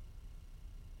steerage?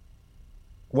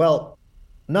 Well,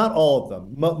 not all of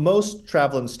them. Most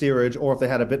travel in steerage, or if they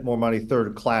had a bit more money,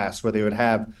 third class, where they would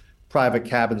have private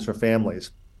cabins for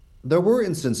families. There were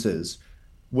instances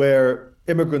where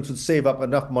immigrants would save up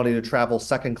enough money to travel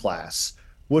second class,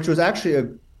 which was actually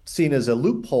seen as a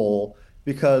loophole,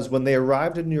 because when they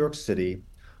arrived in New York City,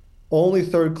 only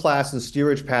third class and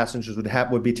steerage passengers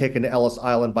would be taken to Ellis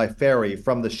Island by ferry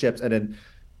from the ships and then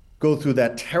go through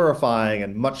that terrifying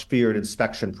and much feared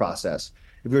inspection process.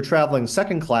 If you're traveling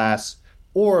second class,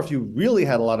 or if you really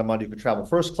had a lot of money, you could travel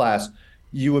first class,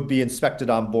 you would be inspected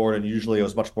on board, and usually it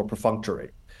was much more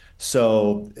perfunctory.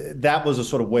 So that was a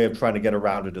sort of way of trying to get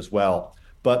around it as well.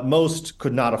 But most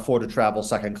could not afford to travel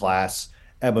second class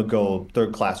and would go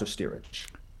third class or steerage.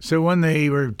 So when they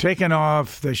were taken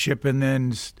off the ship and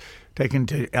then taken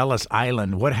to Ellis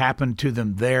Island, what happened to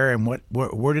them there, and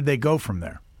where did they go from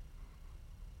there?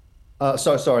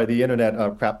 Sorry, the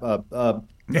internet crap.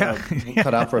 Yeah.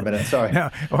 cut out for a minute. Sorry.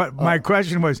 Now, my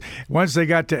question was, once they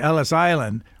got to Ellis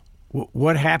Island,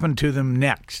 what happened to them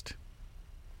next?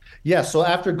 Yeah, so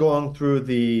after going through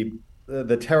the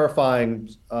terrifying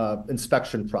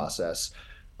inspection process,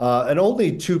 and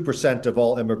only 2% of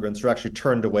all immigrants were actually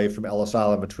turned away from Ellis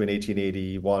Island between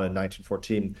 1881 and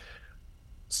 1914.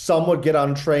 Some would get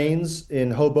on trains in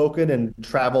Hoboken and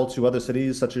travel to other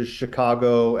cities such as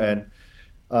Chicago and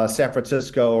San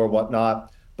Francisco or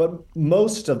whatnot. But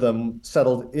most of them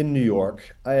settled in New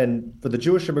York. And for the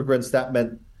Jewish immigrants, that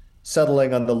meant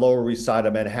settling on the Lower East Side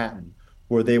of Manhattan,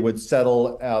 where they would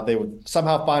settle. They would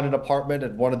somehow find an apartment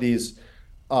at one of these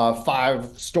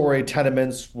 5-story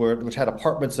tenements which had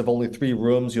apartments of only 3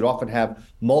 rooms. You'd often have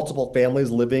multiple families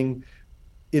living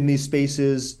in these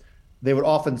spaces. They would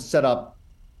often set up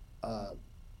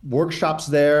workshops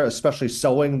there, especially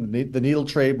sewing. The needle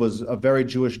trade was a very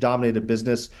Jewish-dominated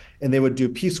business, and they would do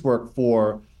piecework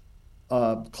for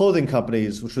clothing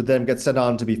companies, which would then get sent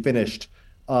on to be finished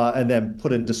and then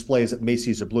put in displays at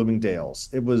Macy's or Bloomingdale's.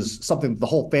 It was something the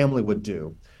whole family would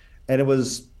do, and it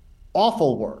was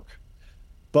awful work.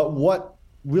 But what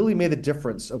really made the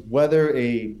difference of whether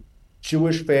a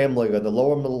Jewish family on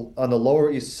the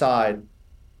Lower East Side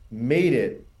made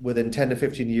it within 10 to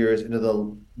 15 years into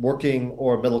the working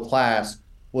or middle class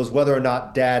was whether or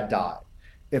not dad died.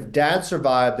 If dad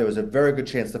survived, there was a very good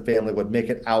chance the family would make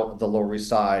it out of the Lower East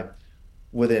Side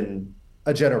within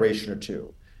a generation or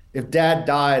two. If dad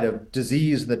died of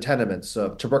disease in the tenements,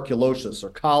 of tuberculosis or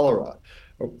cholera,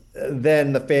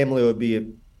 then the family would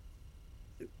be,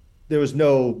 there was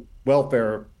no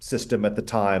welfare system at the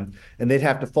time, and they'd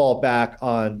have to fall back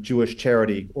on Jewish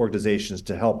charity organizations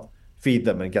to help feed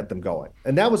them and get them going.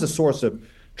 And that was a source of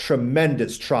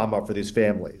tremendous trauma for these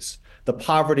families, the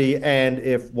poverty, and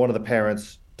if one of the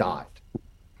parents died.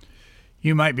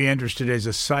 You might be interested, as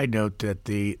a side note, that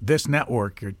this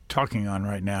network you're talking on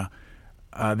right now,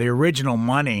 the original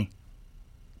money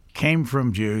came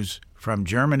from Jews from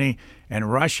Germany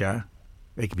and Russia.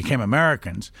 They became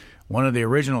Americans. One of the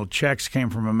original checks came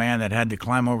from a man that had to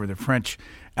climb over the French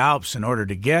Alps in order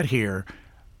to get here.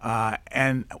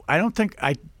 And I don't think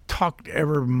I talked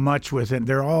ever much with it.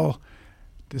 They're all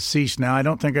deceased now. I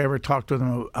don't think I ever talked to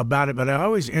them about it, but I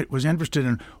always was interested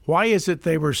in why is it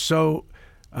they were so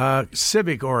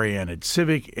civic-oriented,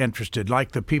 civic-interested,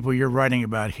 like the people you're writing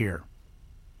about here.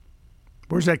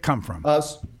 Where's that come from?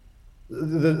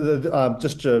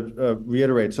 Just to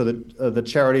reiterate, so the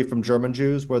charity from German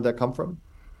Jews, where'd that come from?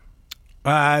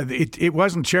 It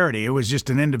wasn't charity. It was just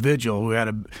an individual who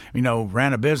had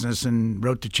ran a business and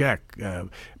wrote the check.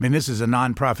 This is a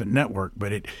nonprofit network,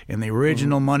 but the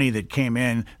original money that came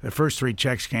in, the first 3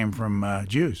 checks came from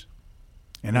Jews,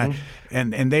 and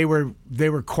and they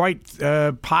were quite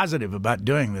positive about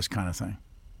doing this kind of thing.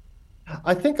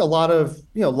 I think a lot of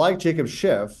like Jacob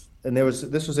Schiff, and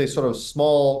this was a sort of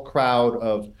small crowd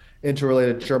of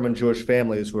interrelated German Jewish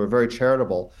families who were very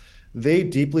charitable. They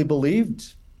deeply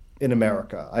believed in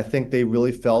America. I think they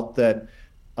really felt that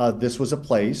this was a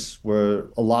place where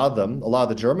a lot of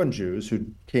the German Jews who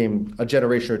came a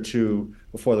generation or two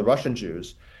before the Russian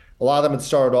Jews, a lot of them had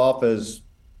started off as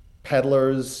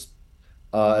peddlers,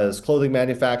 as clothing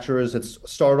manufacturers. It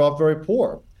started off very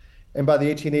poor. And by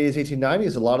the 1880s,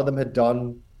 1890s, a lot of them had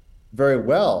done very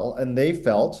well. And they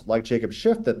felt, like Jacob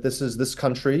Schiff, that this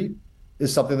country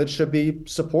is something that should be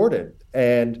supported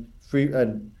and free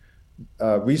and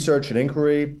research and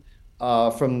inquiry.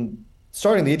 From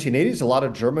starting in the 1880s, a lot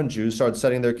of German Jews started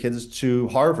sending their kids to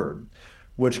Harvard,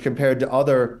 which compared to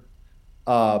other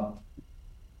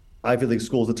Ivy League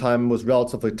schools at the time was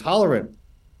relatively tolerant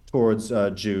towards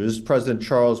Jews. President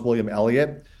Charles William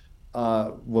Eliot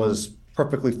was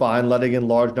perfectly fine letting in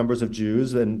large numbers of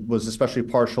Jews and was especially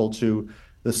partial to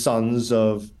the sons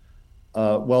of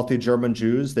wealthy German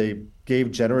Jews. They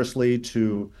gave generously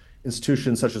to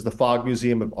institutions such as the Fogg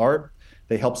Museum of Art.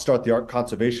 They helped start the art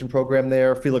conservation program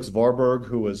there. Felix Warburg,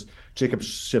 who was Jacob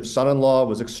Schiff's son-in-law,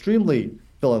 was extremely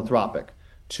philanthropic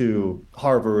to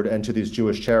Harvard and to these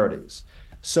Jewish charities.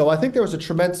 So I think there was a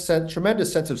tremendous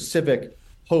sense of civic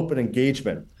hope and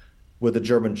engagement with the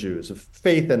German Jews, of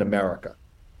faith in America.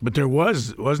 But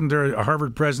wasn't there a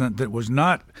Harvard president that was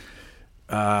not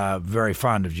very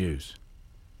fond of Jews?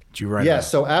 Did you write?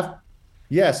 Yes. So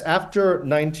after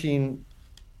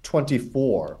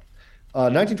 1924.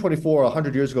 1924,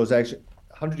 100 years ago,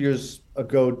 100 years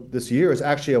ago this year, is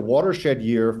actually a watershed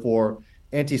year for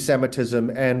anti-Semitism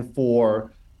and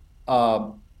for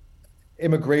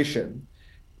immigration.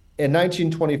 In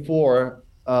 1924,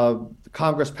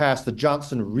 Congress passed the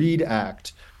Johnson-Reed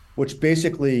Act, which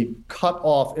basically cut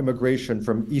off immigration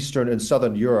from Eastern and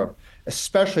Southern Europe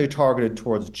especially targeted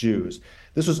towards Jews.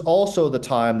 This was also the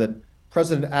time that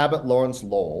President Abbott Lawrence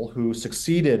Lowell, who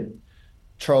succeeded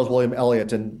Charles William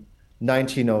Eliot in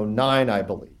 1909, I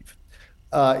believe,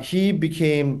 he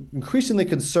became increasingly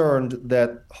concerned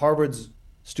that Harvard's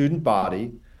student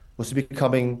body was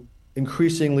becoming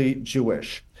increasingly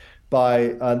Jewish. By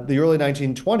the early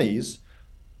 1920s,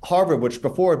 Harvard, which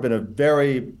before had been a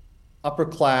very upper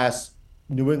class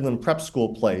New England prep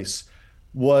school place,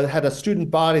 had a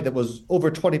student body that was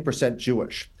over 20%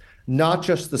 Jewish, not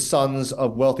just the sons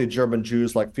of wealthy German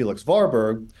Jews like Felix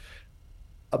Warburg,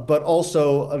 but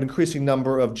also an increasing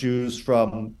number of Jews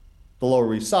from the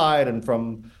Lower East Side and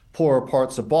from poorer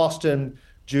parts of Boston.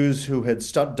 Jews who had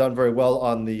done very well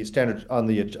on the standard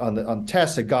on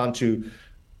tests had gone to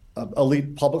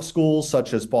elite public schools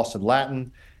such as Boston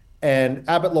Latin. And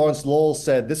Abbott Lawrence Lowell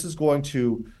said this is going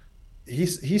to, he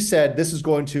said this is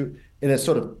going to, in a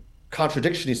sort of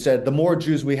contradiction, he said, the more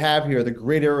Jews we have here, the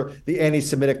greater the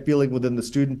anti-Semitic feeling within the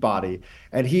student body.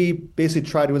 And he basically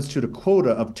tried to institute a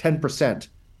quota of 10%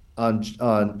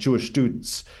 on Jewish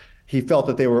students. He felt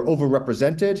that they were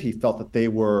overrepresented. He felt that they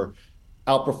were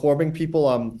outperforming people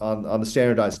on the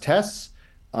standardized tests.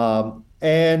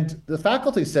 And the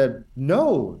faculty said,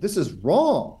 no, this is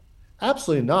wrong.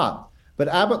 Absolutely not. But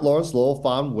Abbott Lawrence Lowell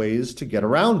found ways to get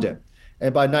around it.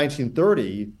 And by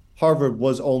 1930, Harvard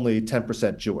was only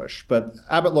 10% Jewish. But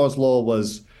Abbott Lawrence Lowell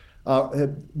was,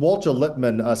 Walter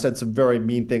Lippmann said some very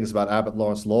mean things about Abbott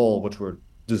Lawrence Lowell, which were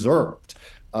deserved.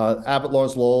 Abbott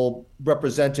Lawrence Lowell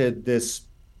represented this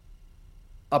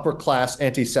upper class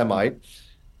anti-Semite.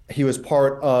 He was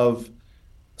part of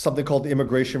something called the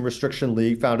Immigration Restriction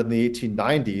League, founded in the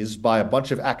 1890s by a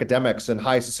bunch of academics and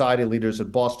high society leaders in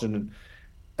Boston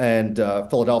and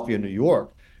Philadelphia, New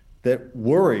York, that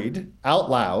worried out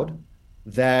loud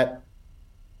that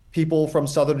people from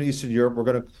Southern and Eastern Europe were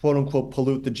going to, quote unquote,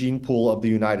 pollute the gene pool of the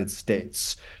United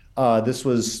States. This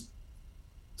was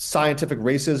scientific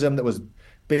racism that was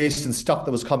based in stuff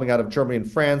that was coming out of Germany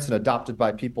and France and adopted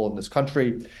by people in this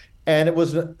country. And it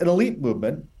was an elite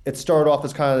movement. It started off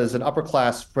as kind of as an upper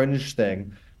class fringe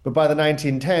thing. But by the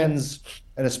 1910s,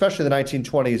 and especially the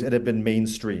 1920s, it had been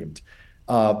mainstreamed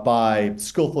by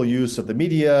skillful use of the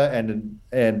media and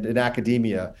in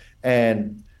academia.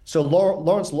 And so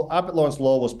Abbott Lawrence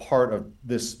Lowell was part of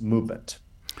this movement.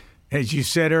 As you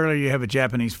said earlier, you have a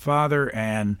Japanese father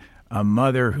and a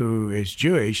mother who is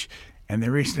Jewish. And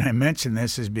the reason I mention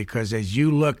this is because as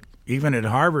you look, even at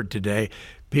Harvard today,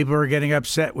 people are getting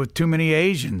upset with too many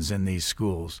Asians in these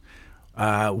schools.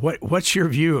 What's your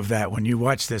view of that when you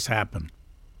watch this happen?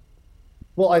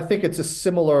 Well, I think it's a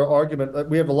similar argument.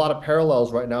 We have a lot of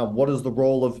parallels right now. What is the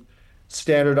role of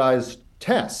standardized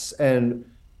tests? And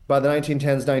by the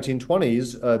 1910s,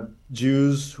 1920s,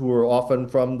 Jews who were often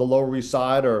from the Lower East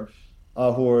Side or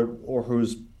who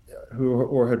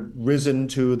had risen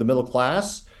to the middle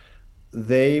class,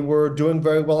 they were doing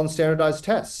very well in standardized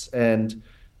tests and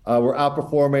were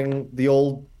outperforming the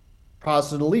old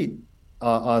Protestant elite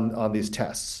on these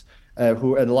tests. And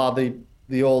a lot of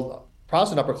the old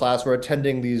Protestant upper class were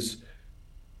attending these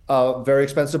very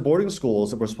expensive boarding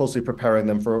schools that were supposed to be preparing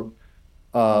them for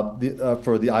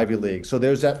the Ivy League. So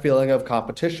there's that feeling of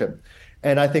competition.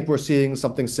 And I think we're seeing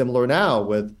something similar now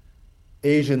with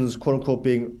Asians, quote unquote,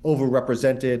 being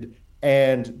overrepresented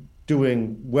and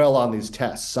doing well on these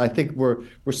tests. I think we're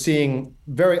seeing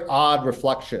very odd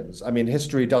reflections. I mean,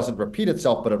 history doesn't repeat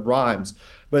itself, but it rhymes.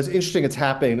 But it's interesting it's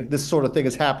happening. This sort of thing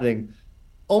is happening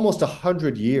almost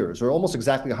 100 years, or almost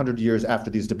exactly 100 years after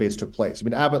these debates took place. I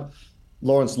mean, Abbott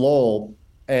Lawrence Lowell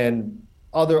and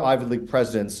other Ivy League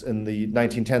presidents in the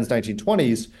 1910s,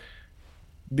 1920s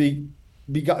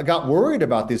got worried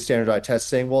about these standardized tests,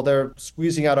 saying, well, they're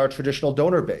squeezing out our traditional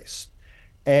donor base.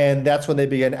 And that's when they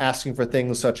began asking for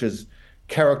things such as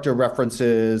character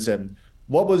references and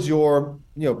what was your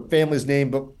family's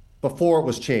name before it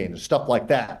was changed, stuff like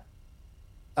that.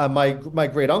 My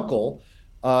great uncle,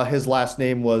 his last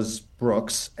name was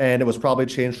Brooks, and it was probably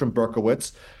changed from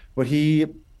Berkowitz, but he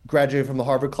graduated from the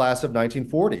Harvard class of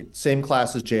 1940, same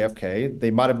class as JFK. They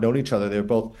might have known each other. They were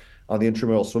both on the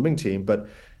intramural swimming team, but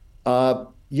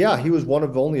he was one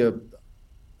of only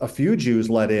a few Jews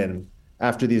let in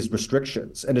after these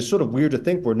restrictions. And it's sort of weird to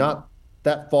think we're not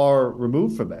that far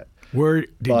removed from it. Where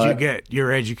did you get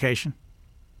your education?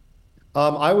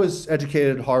 I was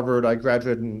educated at Harvard. I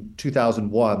graduated in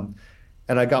 2001,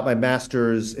 and I got my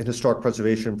master's in historic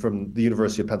preservation from the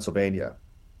University of Pennsylvania.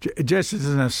 Just as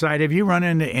an aside, have you run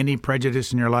into any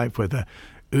prejudice in your life with a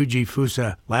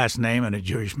Ujifusa last name and a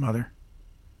Jewish mother?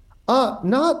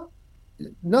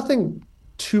 Nothing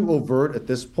too overt at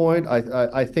this point.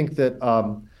 I think that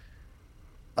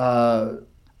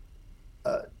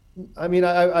I mean,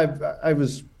 I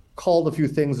was called a few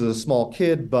things as a small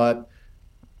kid, but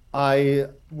by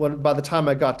the time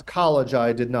I got to college,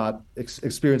 I did not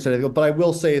experience anything. But I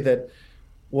will say that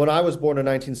when I was born in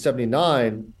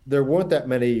 1979, there weren't that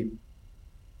many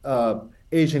uh,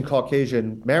 Asian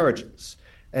Caucasian marriages,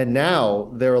 and now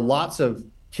there are lots of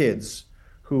kids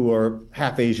who are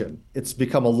half Asian. It's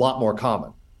become a lot more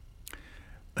common.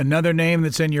 Another name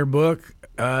that's in your book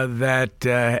that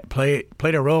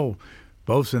played a role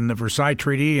both in the Versailles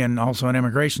Treaty and also in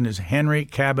immigration is Henry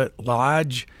Cabot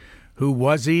Lodge. Who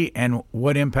was he, and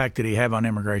what impact did he have on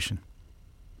immigration?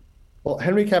 Well,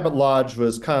 Henry Cabot Lodge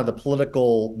was kind of the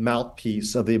political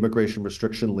mouthpiece of the Immigration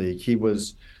Restriction League. He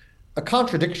was a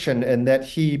contradiction in that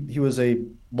he was a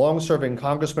long-serving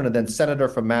congressman and then senator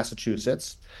from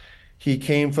Massachusetts. He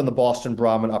came from the Boston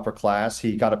Brahmin upper class.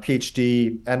 He got a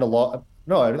PhD and a law.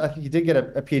 No, I think he did get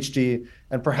a PhD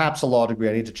and perhaps a law degree.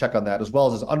 I need to check on that, as well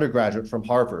as his undergraduate from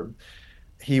Harvard.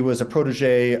 He was a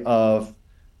protege of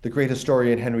the great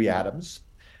historian Henry Adams.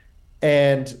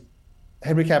 And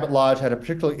Henry Cabot Lodge had a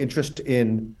particular interest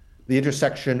in the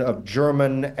intersection of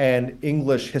German and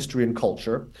English history and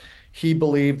culture. He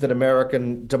believed that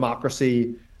American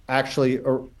democracy actually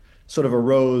sort of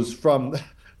arose from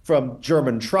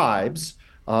German tribes.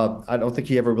 I don't think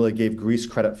he ever really gave Greece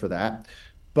credit for that.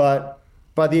 But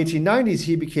by the 1890s,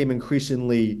 he became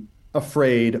increasingly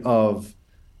afraid of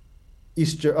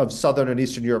Southern and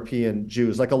Eastern European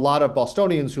Jews. Like a lot of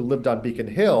Bostonians who lived on Beacon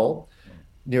Hill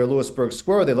near Lewisburg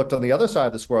Square, they looked on the other side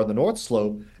of the square on the North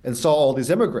Slope and saw all these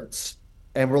immigrants.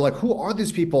 And were like, who are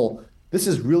these people? This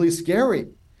is really scary.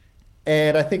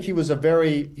 And I think he was a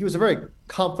very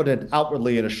confident,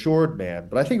 outwardly and assured man,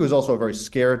 but I think he was also a very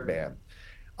scared man.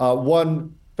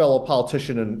 One fellow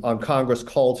politician on Congress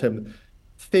called him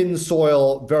thin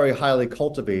soil, very highly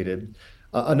cultivated.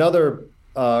 Another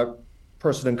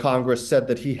person in Congress said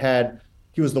that he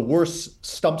was the worst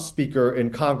stump speaker in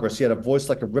Congress. He had a voice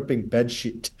like a ripping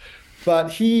bedsheet.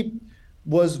 But he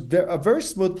was a very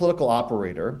smooth political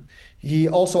operator. He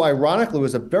also, ironically,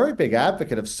 was a very big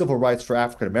advocate of civil rights for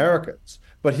African Americans,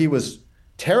 but he was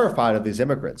terrified of these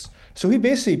immigrants. So he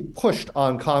basically pushed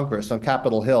on Congress, on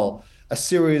Capitol Hill, a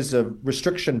series of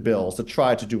restriction bills that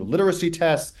tried to do literacy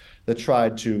tests, that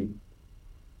tried to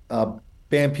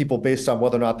ban people based on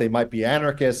whether or not they might be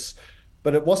anarchists.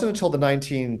 But it wasn't until the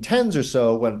 1910s or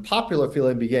so when popular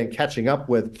feeling began catching up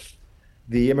with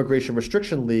the Immigration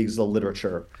Restriction League's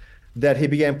literature that he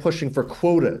began pushing for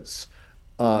quotas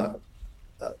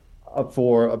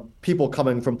for people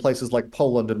coming from places like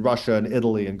Poland and Russia and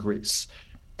Italy and Greece.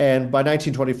 And by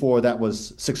 1924, that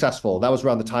was successful. That was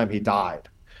around the time he died.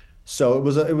 So he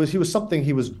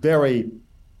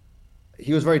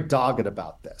was very dogged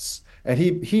about this. And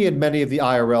he and many of the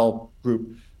IRL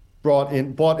group bought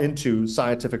into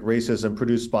scientific racism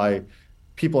produced by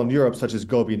people in Europe, such as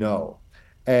Gobineau,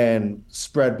 and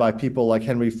spread by people like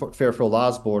Henry Fairfield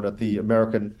Osborn at the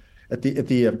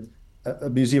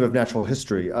Museum of Natural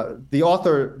History. The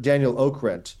author Daniel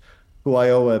Okrent, who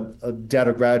I owe a debt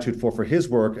of gratitude for his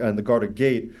work on the Garden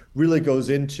Gate, really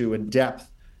goes into in depth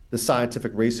the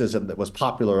scientific racism that was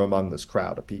popular among this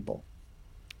crowd of people.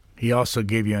 He also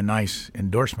gave you a nice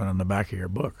endorsement on the back of your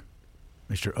book,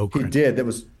 Mr. Okrent. He did. That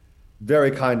was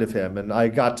very kind of him, and I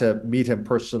got to meet him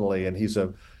personally, and he's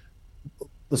the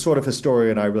sort of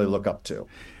historian I really look up to.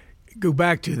 Go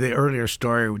back to the earlier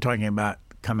story. We're talking about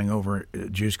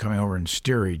Jews coming over in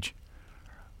steerage.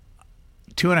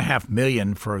 2.5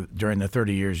 million during the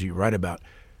 30 years you write about.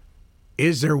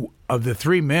 Is there, of the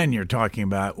three men you're talking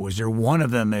about, was there one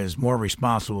of them that is more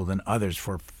responsible than others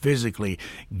for physically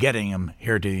getting them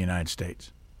here to the United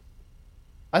States?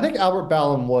 I think Albert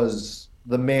Ballin was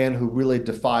the man who really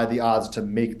defied the odds to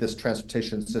make this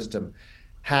transportation system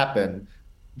happen.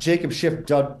 Jacob Schiff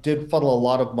did funnel a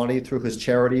lot of money through his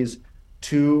charities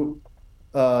to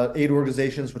aid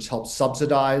organizations, which helped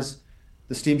subsidize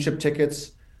the steamship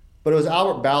tickets. But it was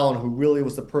Albert Ballin who really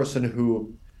was the person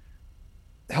who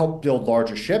helped build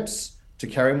larger ships to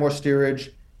carry more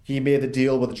steerage. He made the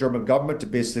deal with the German government to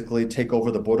basically take over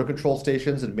the border control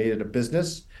stations and made it a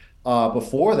business.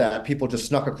 Before that, people just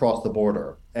snuck across the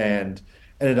border and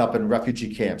ended up in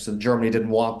refugee camps, and Germany didn't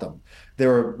want them. There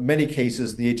were many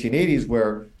cases in the 1880s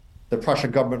where the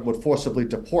Prussian government would forcibly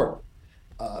deport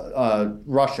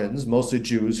Russians, mostly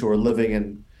Jews, who were living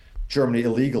in Germany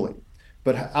illegally.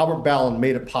 But Albert Ballin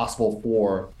made it possible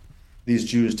for these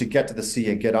Jews to get to the sea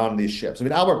and get on these ships. I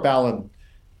mean, Albert Ballin,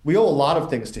 we owe a lot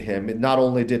of things to him. And not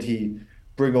only did he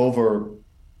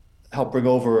help bring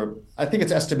over, I think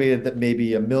it's estimated that maybe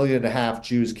 1.5 million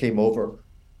Jews came over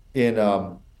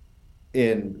in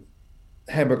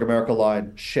Hamburg America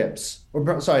Line ships.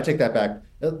 Or, sorry, I take that back.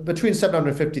 Between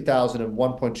 750,000 and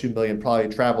 1.2 million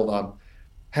probably traveled on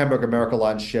Hamburg America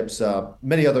Line ships.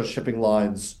 Many other shipping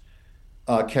lines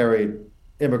carried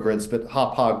immigrants, but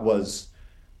Hapag was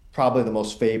probably the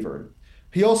most favored.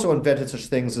 He also invented such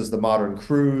things as the modern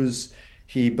cruise.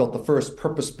 He built the first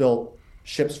purpose-built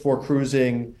ships for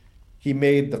cruising. He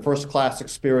made the first class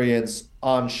experience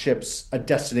on ships a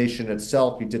destination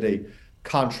itself. He did a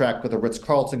contract with a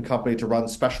Ritz-Carlton company to run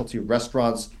specialty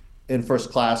restaurants in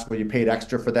first class where you paid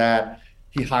extra for that.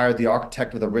 He hired the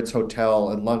architect of the Ritz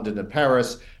Hotel in London and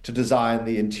Paris to design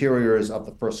the interiors of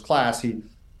the first class. He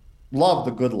loved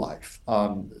the good life,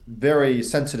 very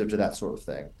sensitive to that sort of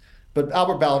thing. But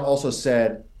Albert Ballin also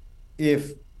said,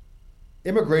 if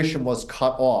immigration was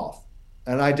cut off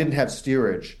and I didn't have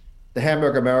steerage, the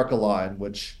Hamburg America Line,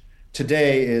 which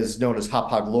today is known as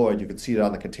Hapag-Lloyd, you can see it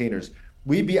on the containers,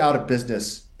 we'd be out of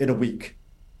business in a week.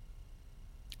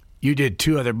 You did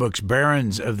two other books,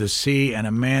 Barons of the Sea and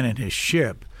A Man and His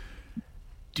Ship.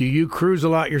 Do you cruise a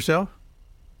lot yourself?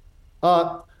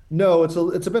 No,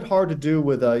 it's a bit hard to do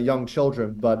with young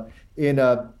children, but in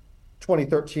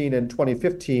 2013 and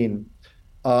 2015,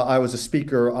 I was a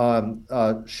speaker on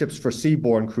ships for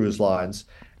seaborne cruise lines.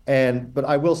 But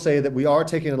I will say that we are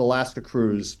taking an Alaska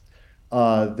cruise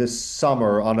this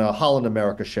summer on a Holland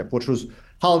America ship, which was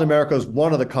Holland America is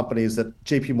one of the companies that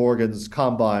JP Morgan's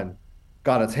Combine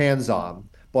got its hands on,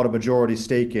 bought a majority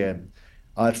stake in.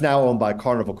 It's now owned by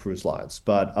Carnival Cruise Lines.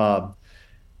 But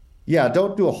yeah,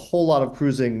 don't do a whole lot of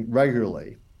cruising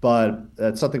regularly, but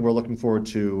it's something we're looking forward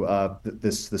to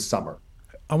this summer.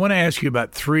 I want to ask you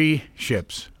about three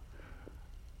ships.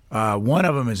 One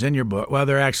of them is in your book. Well,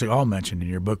 they're actually all mentioned in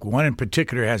your book. One in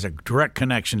particular has a direct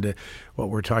connection to what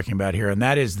we're talking about here, and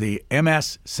that is the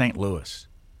MS St. Louis.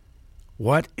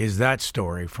 What is that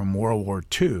story from World War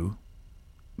II,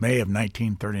 May of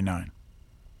 1939?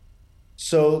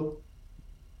 So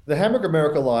the Hamburg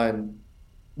America Line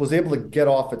was able to get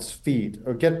off its feet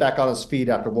or get back on its feet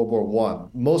after World War I.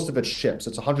 Most of its ships,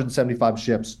 its 175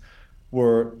 ships,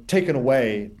 were taken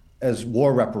away as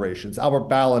war reparations. Albert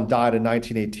Ballin died in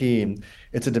 1918.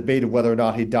 It's a debate of whether or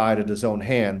not he died at his own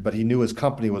hand, but he knew his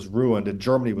company was ruined and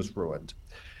Germany was ruined.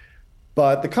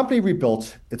 But the company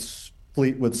rebuilt its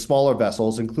fleet with smaller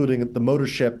vessels, including the motor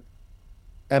ship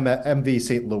MV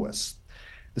St. Louis.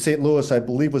 The St. Louis, I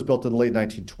believe, was built in the late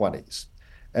 1920s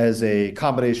as a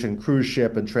combination cruise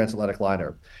ship and transatlantic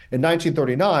liner. In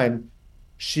 1939,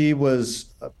 she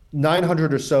was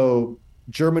 900 or so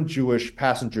German Jewish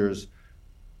passengers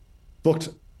booked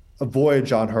a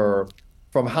voyage on her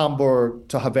from Hamburg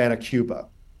to Havana, Cuba.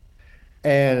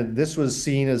 And this was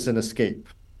seen as an escape.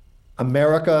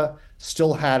 America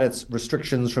still had its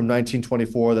restrictions from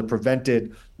 1924 that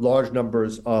prevented large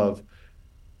numbers of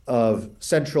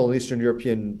Central and Eastern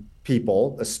European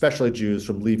people, especially Jews,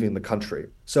 from leaving the country.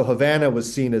 So Havana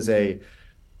was seen as a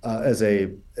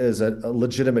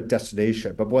legitimate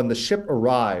destination. But when the ship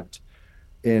arrived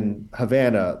in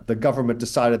Havana, the government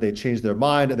decided they changed their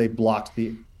mind and they blocked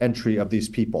the entry of these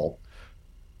people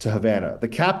to Havana. The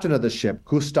captain of the ship,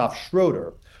 Gustav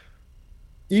Schroeder,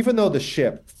 even though the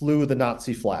ship flew the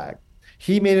Nazi flag,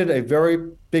 he made it a very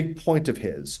big point of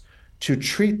his to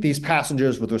treat these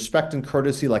passengers with respect and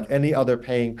courtesy like any other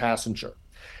paying passenger.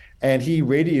 And he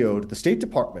radioed the State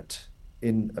Department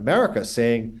in America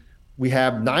saying, we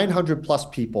have 900 plus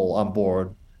people on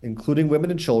board, including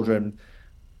women and children.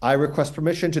 I request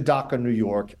permission to dock in New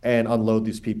York and unload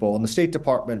these people. And the State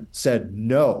Department said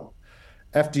no.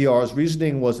 FDR's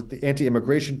reasoning was that the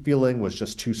anti-immigration feeling was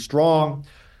just too strong.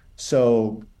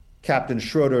 So Captain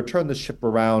Schroeder turned the ship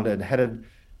around and headed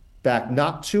back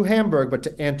not to Hamburg, but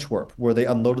to Antwerp, where they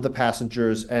unloaded the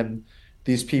passengers. And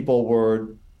these people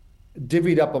were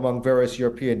divvied up among various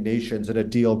European nations in a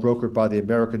deal brokered by the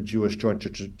American Jewish Joint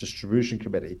Distribution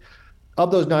Committee.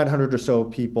 Of those 900 or so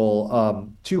people,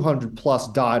 200 plus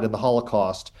died in the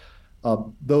Holocaust.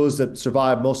 Those that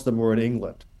survived, most of them were in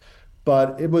England.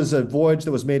 But it was a voyage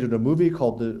that was made in a movie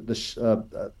called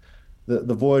the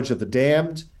Voyage of the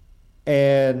Damned.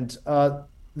 And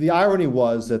the irony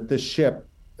was that this ship,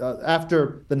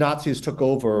 after the Nazis took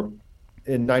over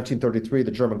in 1933,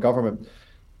 the German government,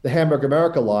 the Hamburg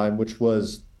America Line, which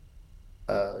was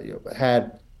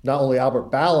had not only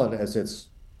Albert Ballin as its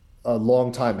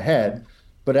longtime head,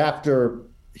 but after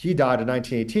he died in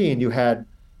 1918, you had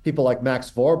people like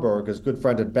Max Warburg, his good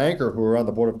friend and banker, who were on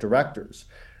the board of directors.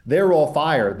 They were all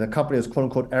fired. The company was quote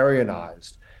unquote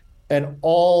Aryanized, and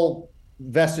all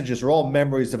vestiges or all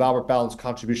memories of Albert Ballin's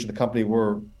contribution to the company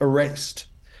were erased.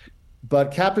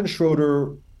 But Captain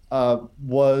Schroeder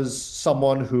was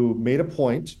someone who made a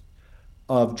point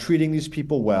of treating these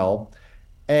people well.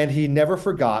 And he never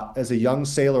forgot, as a young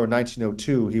sailor in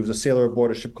 1902, he was a sailor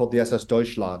aboard a ship called the SS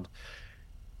Deutschland.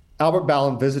 Albert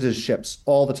Ballin visited his ships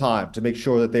all the time to make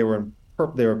sure that they were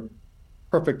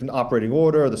perfect in operating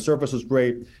order, the service was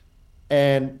great.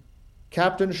 And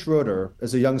Captain Schroeder,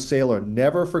 as a young sailor,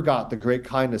 never forgot the great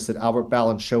kindness that Albert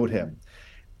Ballin showed him.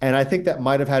 And I think that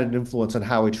might have had an influence on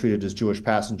how he treated his Jewish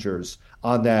passengers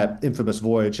on that infamous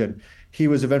voyage. And he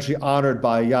was eventually honored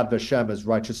by Yad Vashem as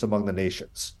righteous among the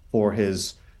nations for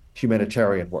his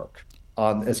humanitarian work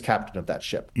as captain of that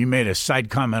ship. You made a side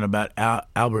comment about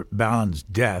Albert Ballin's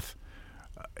death.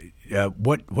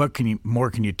 What can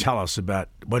you tell us about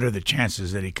what are the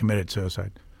chances that he committed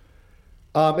suicide?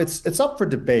 It's up for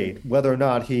debate whether or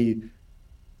not he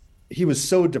was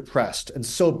so depressed and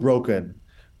so broken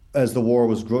as the war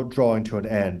was drawing to an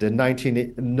end. In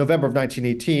November of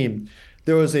 1918,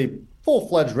 there was a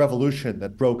full-fledged revolution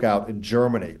that broke out in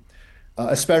Germany,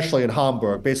 especially in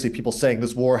Hamburg, basically people saying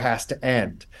this war has to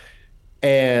end.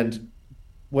 And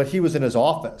when he was in his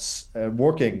office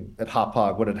working at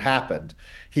Hapag, when it happened,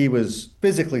 he was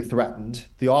physically threatened.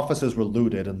 The offices were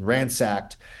looted and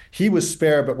ransacked. He was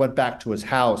spared but went back to his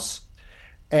house,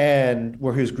 and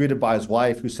where he was greeted by his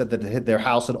wife, who said that their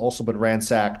house had also been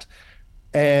ransacked.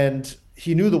 And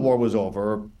he knew the war was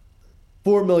over.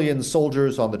 4 million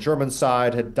soldiers on the German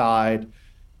side had died.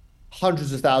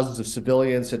 Hundreds of thousands of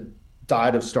civilians had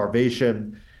died of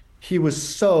starvation. He was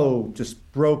so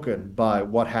just broken by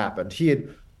what happened. He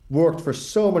had worked for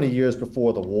so many years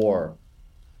before the war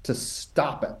to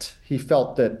stop it. He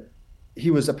felt that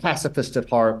he was a pacifist at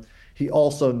heart. He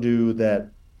also knew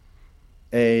that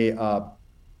a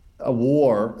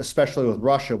war, especially with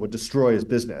Russia, would destroy his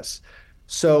business.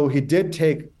 So he did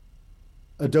take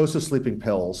a dose of sleeping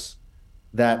pills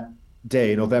that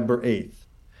day, November 8th.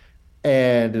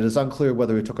 And it is unclear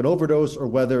whether he took an overdose or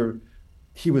whether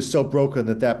he was so broken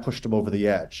that pushed him over the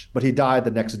edge. But he died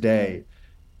the next day,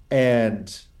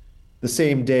 and the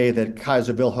same day that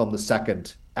Kaiser Wilhelm II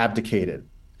abdicated.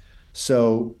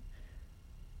 So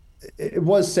it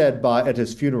was said at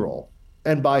his funeral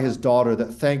and by his daughter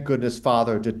that thank goodness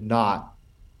father did not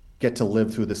get to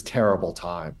live through this terrible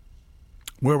time.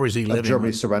 Where was he living?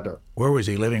 Germany's surrender. Where was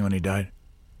he living when he died?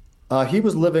 He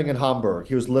was living in Hamburg.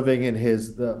 He was living in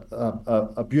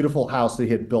a beautiful house that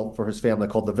he had built for his family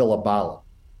called the Villa Ballin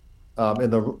in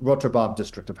the Rotterdam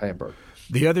district of Hamburg.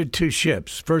 The other two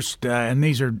ships, first, and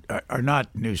these are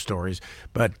not news stories,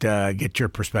 but get your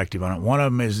perspective on it. One of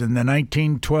them is in the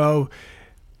 1912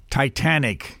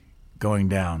 Titanic going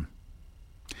down.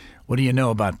 What do you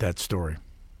know about that story?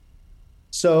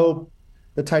 So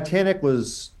the Titanic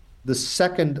was the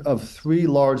second of 3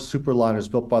 large superliners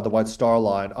built by the White Star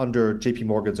Line under J.P.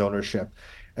 Morgan's ownership.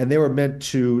 And they were meant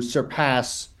to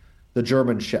surpass the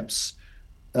German ships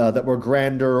that were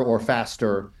grander or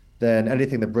faster than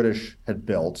anything the British had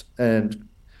built. And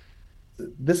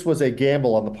this was a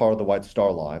gamble on the part of the White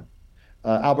Star Line.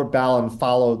 Albert Ballin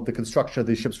followed the construction of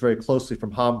these ships very closely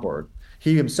from Hamburg.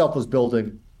 He himself was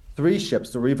building 3 ships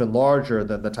that were even larger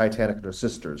than the Titanic and her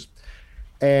sisters.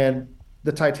 And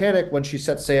the Titanic, when she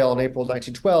set sail in April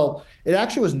 1912, it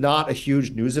actually was not a huge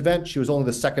news event. She was only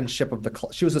the second ship of the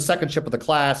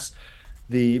class.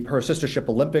 Her sister ship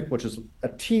Olympic, which is a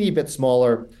teeny bit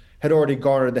smaller, had already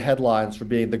garnered the headlines for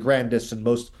being the grandest and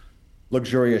most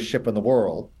luxurious ship in the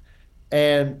world.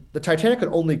 And the Titanic could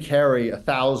only carry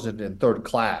 1,000 in third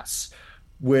class,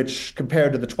 which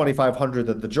compared to the 2,500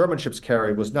 that the German ships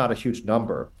carry was not a huge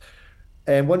number.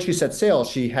 And when she set sail,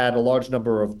 she had a large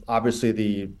number of, obviously,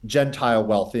 the Gentile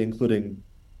wealthy, including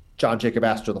John Jacob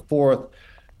Astor IV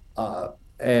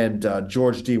and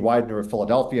George D. Widener of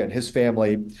Philadelphia and his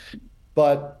family.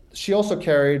 But she also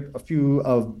carried a few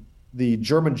of the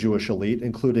German Jewish elite,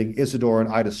 including Isidor and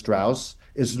Ida Strauss.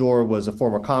 Isidor was a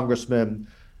former congressman,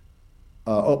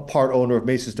 part owner of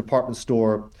Macy's department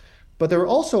store. But there were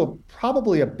also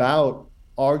probably the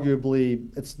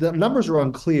numbers are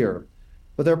unclear,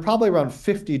 but there are probably around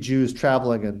 50 Jews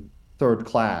traveling in third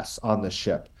class on this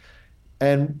ship.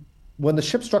 And when the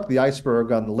ship struck the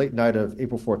iceberg on the late night of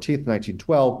April 14th,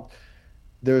 1912,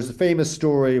 there's a famous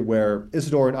story where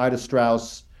Isidor and Ida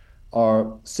Strauss are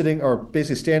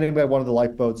basically standing by one of the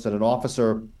lifeboats, and an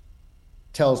officer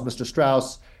tells Mr.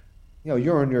 Strauss,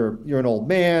 you're an old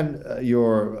man,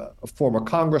 you're a former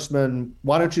congressman,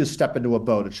 why don't you just step into a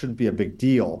boat? It shouldn't be a big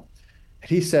deal.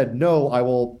 He said, no, I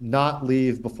will not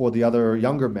leave before the other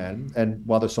younger men, and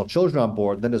while there's still children on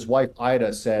board. Then his wife,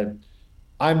 Ida, said,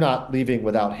 I'm not leaving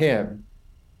without him.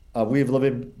 We've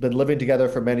been living together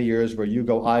for many years, where you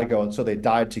go, I go, and so they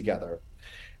died together.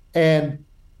 And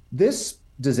this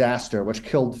disaster, which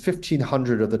killed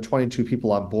 1,500 of the 22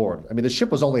 people on board. I mean, the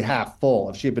ship was only half full.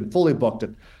 If she had been fully booked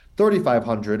at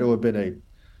 3,500, it would have been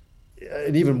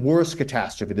an even worse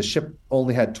catastrophe. The ship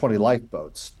only had 20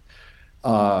 lifeboats.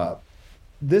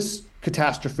 This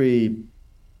catastrophe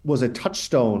was a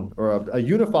touchstone or a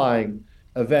unifying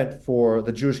event for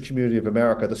the Jewish community of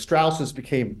America. The Strausses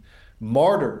became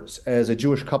martyrs as a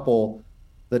Jewish couple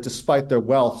that, despite their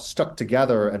wealth, stuck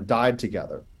together and died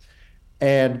together.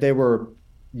 And there were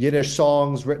Yiddish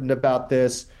songs written about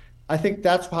this. I think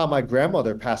that's how my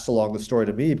grandmother passed along the story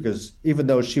to me, because even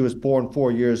though she was born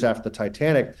 4 years after the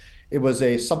Titanic, it was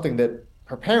something that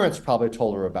her parents probably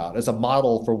told her about as a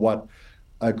model for what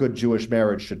a good Jewish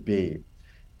marriage should be.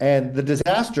 And the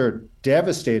disaster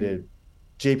devastated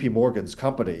J.P. Morgan's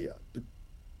company.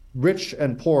 Rich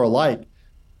and poor alike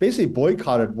basically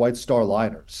boycotted White Star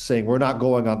liners, saying, we're not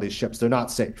going on these ships. They're not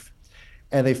safe.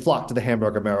 And they flocked to the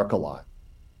Hamburg America line.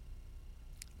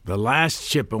 The last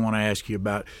ship I want to ask you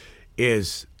about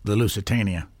is the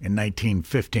Lusitania in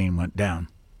 1915 went down.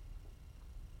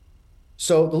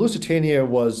 So the Lusitania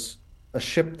was a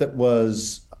ship that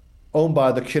was owned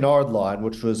by the Cunard Line,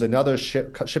 which was another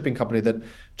shipping company that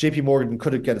J.P. Morgan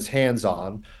couldn't get its hands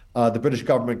on. The British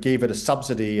government gave it a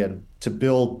subsidy and to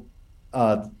build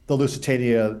the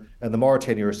Lusitania and the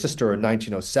Mauretania, her sister, in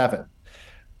 1907.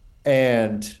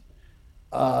 And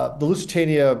the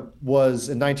Lusitania was,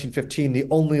 in 1915, the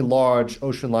only large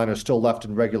ocean liner still left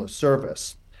in regular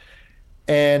service.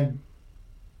 And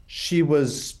she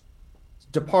was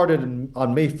departed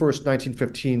on May 1st,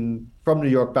 1915, from New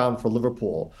York bound for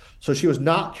Liverpool. So she was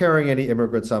not carrying any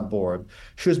immigrants on board.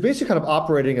 She was basically kind of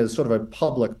operating as sort of a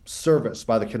public service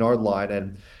by the Cunard Line.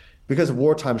 And because of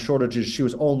wartime shortages, she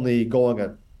was only going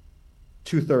at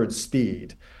 2/3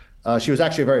 speed. She was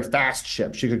actually a very fast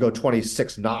ship. She could go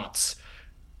 26 knots.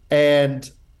 And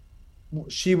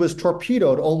she was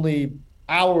torpedoed only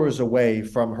hours away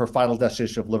from her final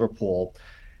destination of Liverpool.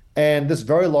 And this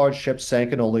very large ship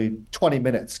sank in only 20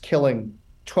 minutes, killing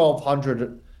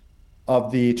 1,200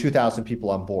 of the 2,000 people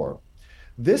on board.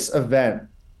 This event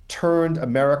turned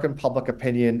American public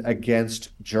opinion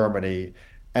against Germany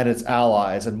and its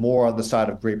allies, and more on the side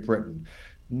of Great Britain.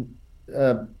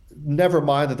 Never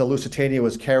mind that the Lusitania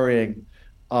was carrying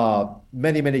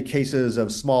many, many cases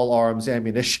of small arms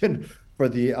ammunition for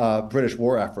the British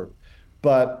war effort.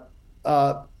 But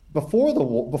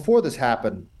before this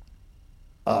happened,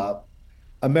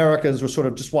 Americans were sort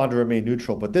of just wanted to remain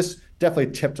neutral. But this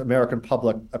definitely tipped American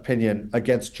public opinion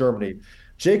against Germany.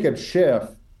 Jacob Schiff,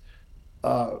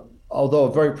 although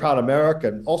a very proud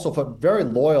American, also felt very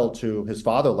loyal to his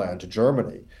fatherland, to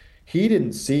Germany. He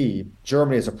didn't see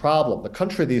Germany as a problem. The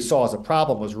country that he saw as a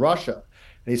problem was Russia.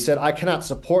 And he said, I cannot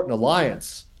support an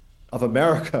alliance of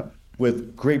America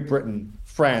with Great Britain,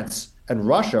 France, and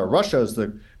Russia. Russia is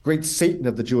the great Satan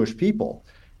of the Jewish people.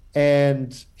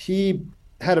 And he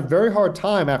had a very hard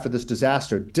time after this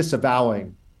disaster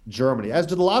disavowing Germany, as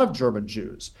did a lot of German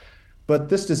Jews. But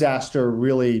this disaster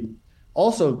really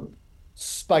also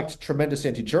spiked tremendous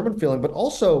anti-German feeling, but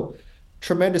also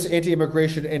tremendous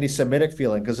anti-immigration, anti-Semitic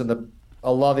feeling, because in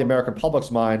a lot of the American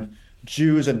public's mind,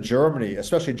 Jews in Germany,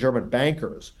 especially German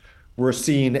bankers, were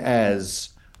seen as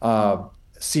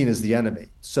the enemy.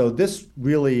 So this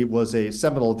really was a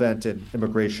seminal event in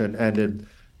immigration and in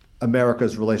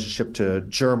America's relationship to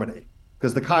Germany,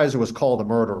 because the Kaiser was called a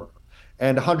murderer,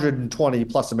 and 120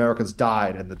 plus Americans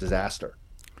died in the disaster.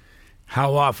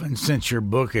 How often since your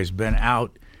book has been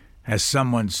out has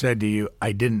someone said to you,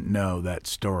 I didn't know that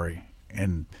story,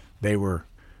 and their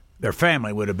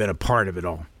family would have been a part of it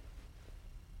all?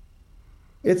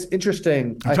 It's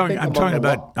interesting. I'm sorry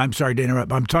to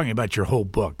interrupt. I'm talking about your whole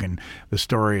book and the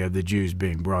story of the Jews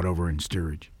being brought over in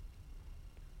steerage.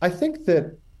 I think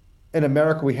that in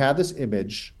America, we have this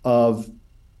image of,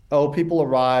 people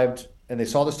arrived and they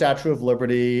saw the Statue of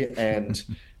Liberty and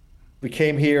we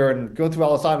came here and going through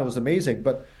Ellis Island was amazing.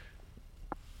 But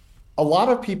a lot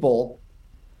of people,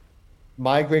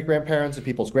 my great-grandparents and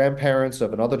people's grandparents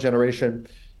of another generation,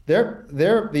 their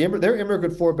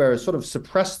immigrant forebears sort of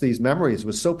suppressed these memories. It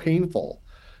was so painful,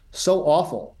 so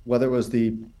awful, whether it was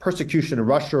the persecution in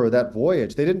Russia or that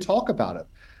voyage. They didn't talk about it.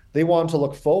 They wanted to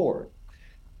look forward.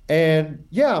 And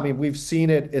yeah, I mean, we've seen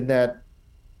it in that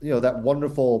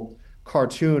wonderful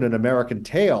cartoon, An American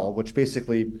Tale, which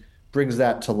basically brings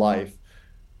that to life.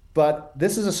 But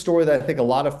this is a story that I think a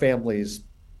lot of families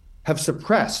have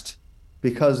suppressed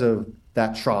because of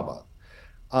that trauma.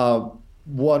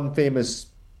 One famous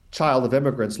child of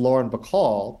immigrants, Lauren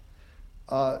Bacall,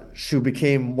 who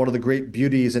became one of the great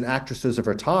beauties and actresses of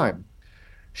her time,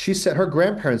 she said her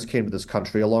grandparents came to this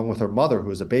country along with her mother, who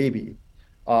was a baby.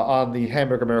 on the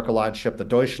Hamburg America Line ship, the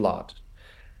Deutschland.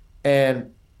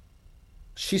 And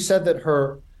she said that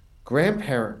her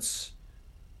grandparents,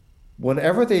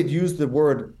 whenever they'd use the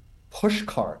word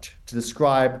pushcart to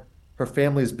describe her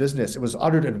family's business, it was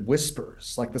uttered in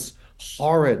whispers, like this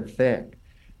horrid thing.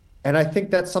 And I think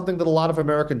that's something that a lot of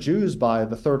American Jews by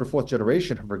the third or fourth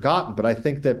generation have forgotten. But I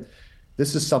think that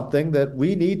this is something that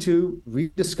we need to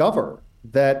rediscover,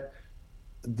 that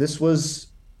this was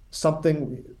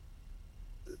something,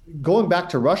 going back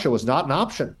to Russia was not an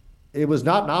option. It was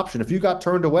not an option. If you got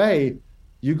turned away,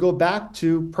 you go back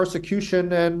to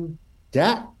persecution and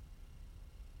death.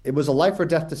 It was a life or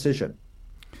death decision.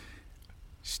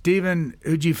 Stephen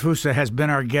Ujifusa has been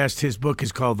our guest. His book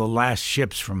is called The Last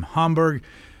Ships from Hamburg: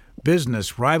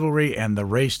 Business, Rivalry, and the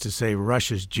Race to Save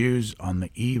Russia's Jews on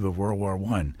the Eve of World War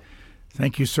I.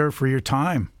 Thank you, sir, for your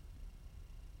time.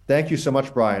 Thank you so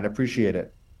much, Brian. Appreciate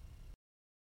it.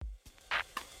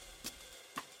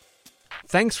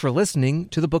 Thanks for listening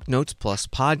to the Booknotes Plus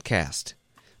podcast.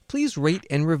 Please rate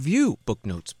and review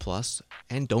Booknotes Plus,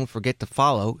 and don't forget to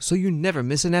follow so you never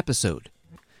miss an episode.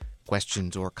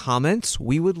 Questions or comments,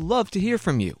 we would love to hear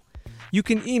from you. You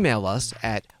can email us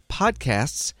at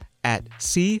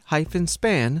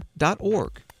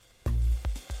podcasts@c-span.org.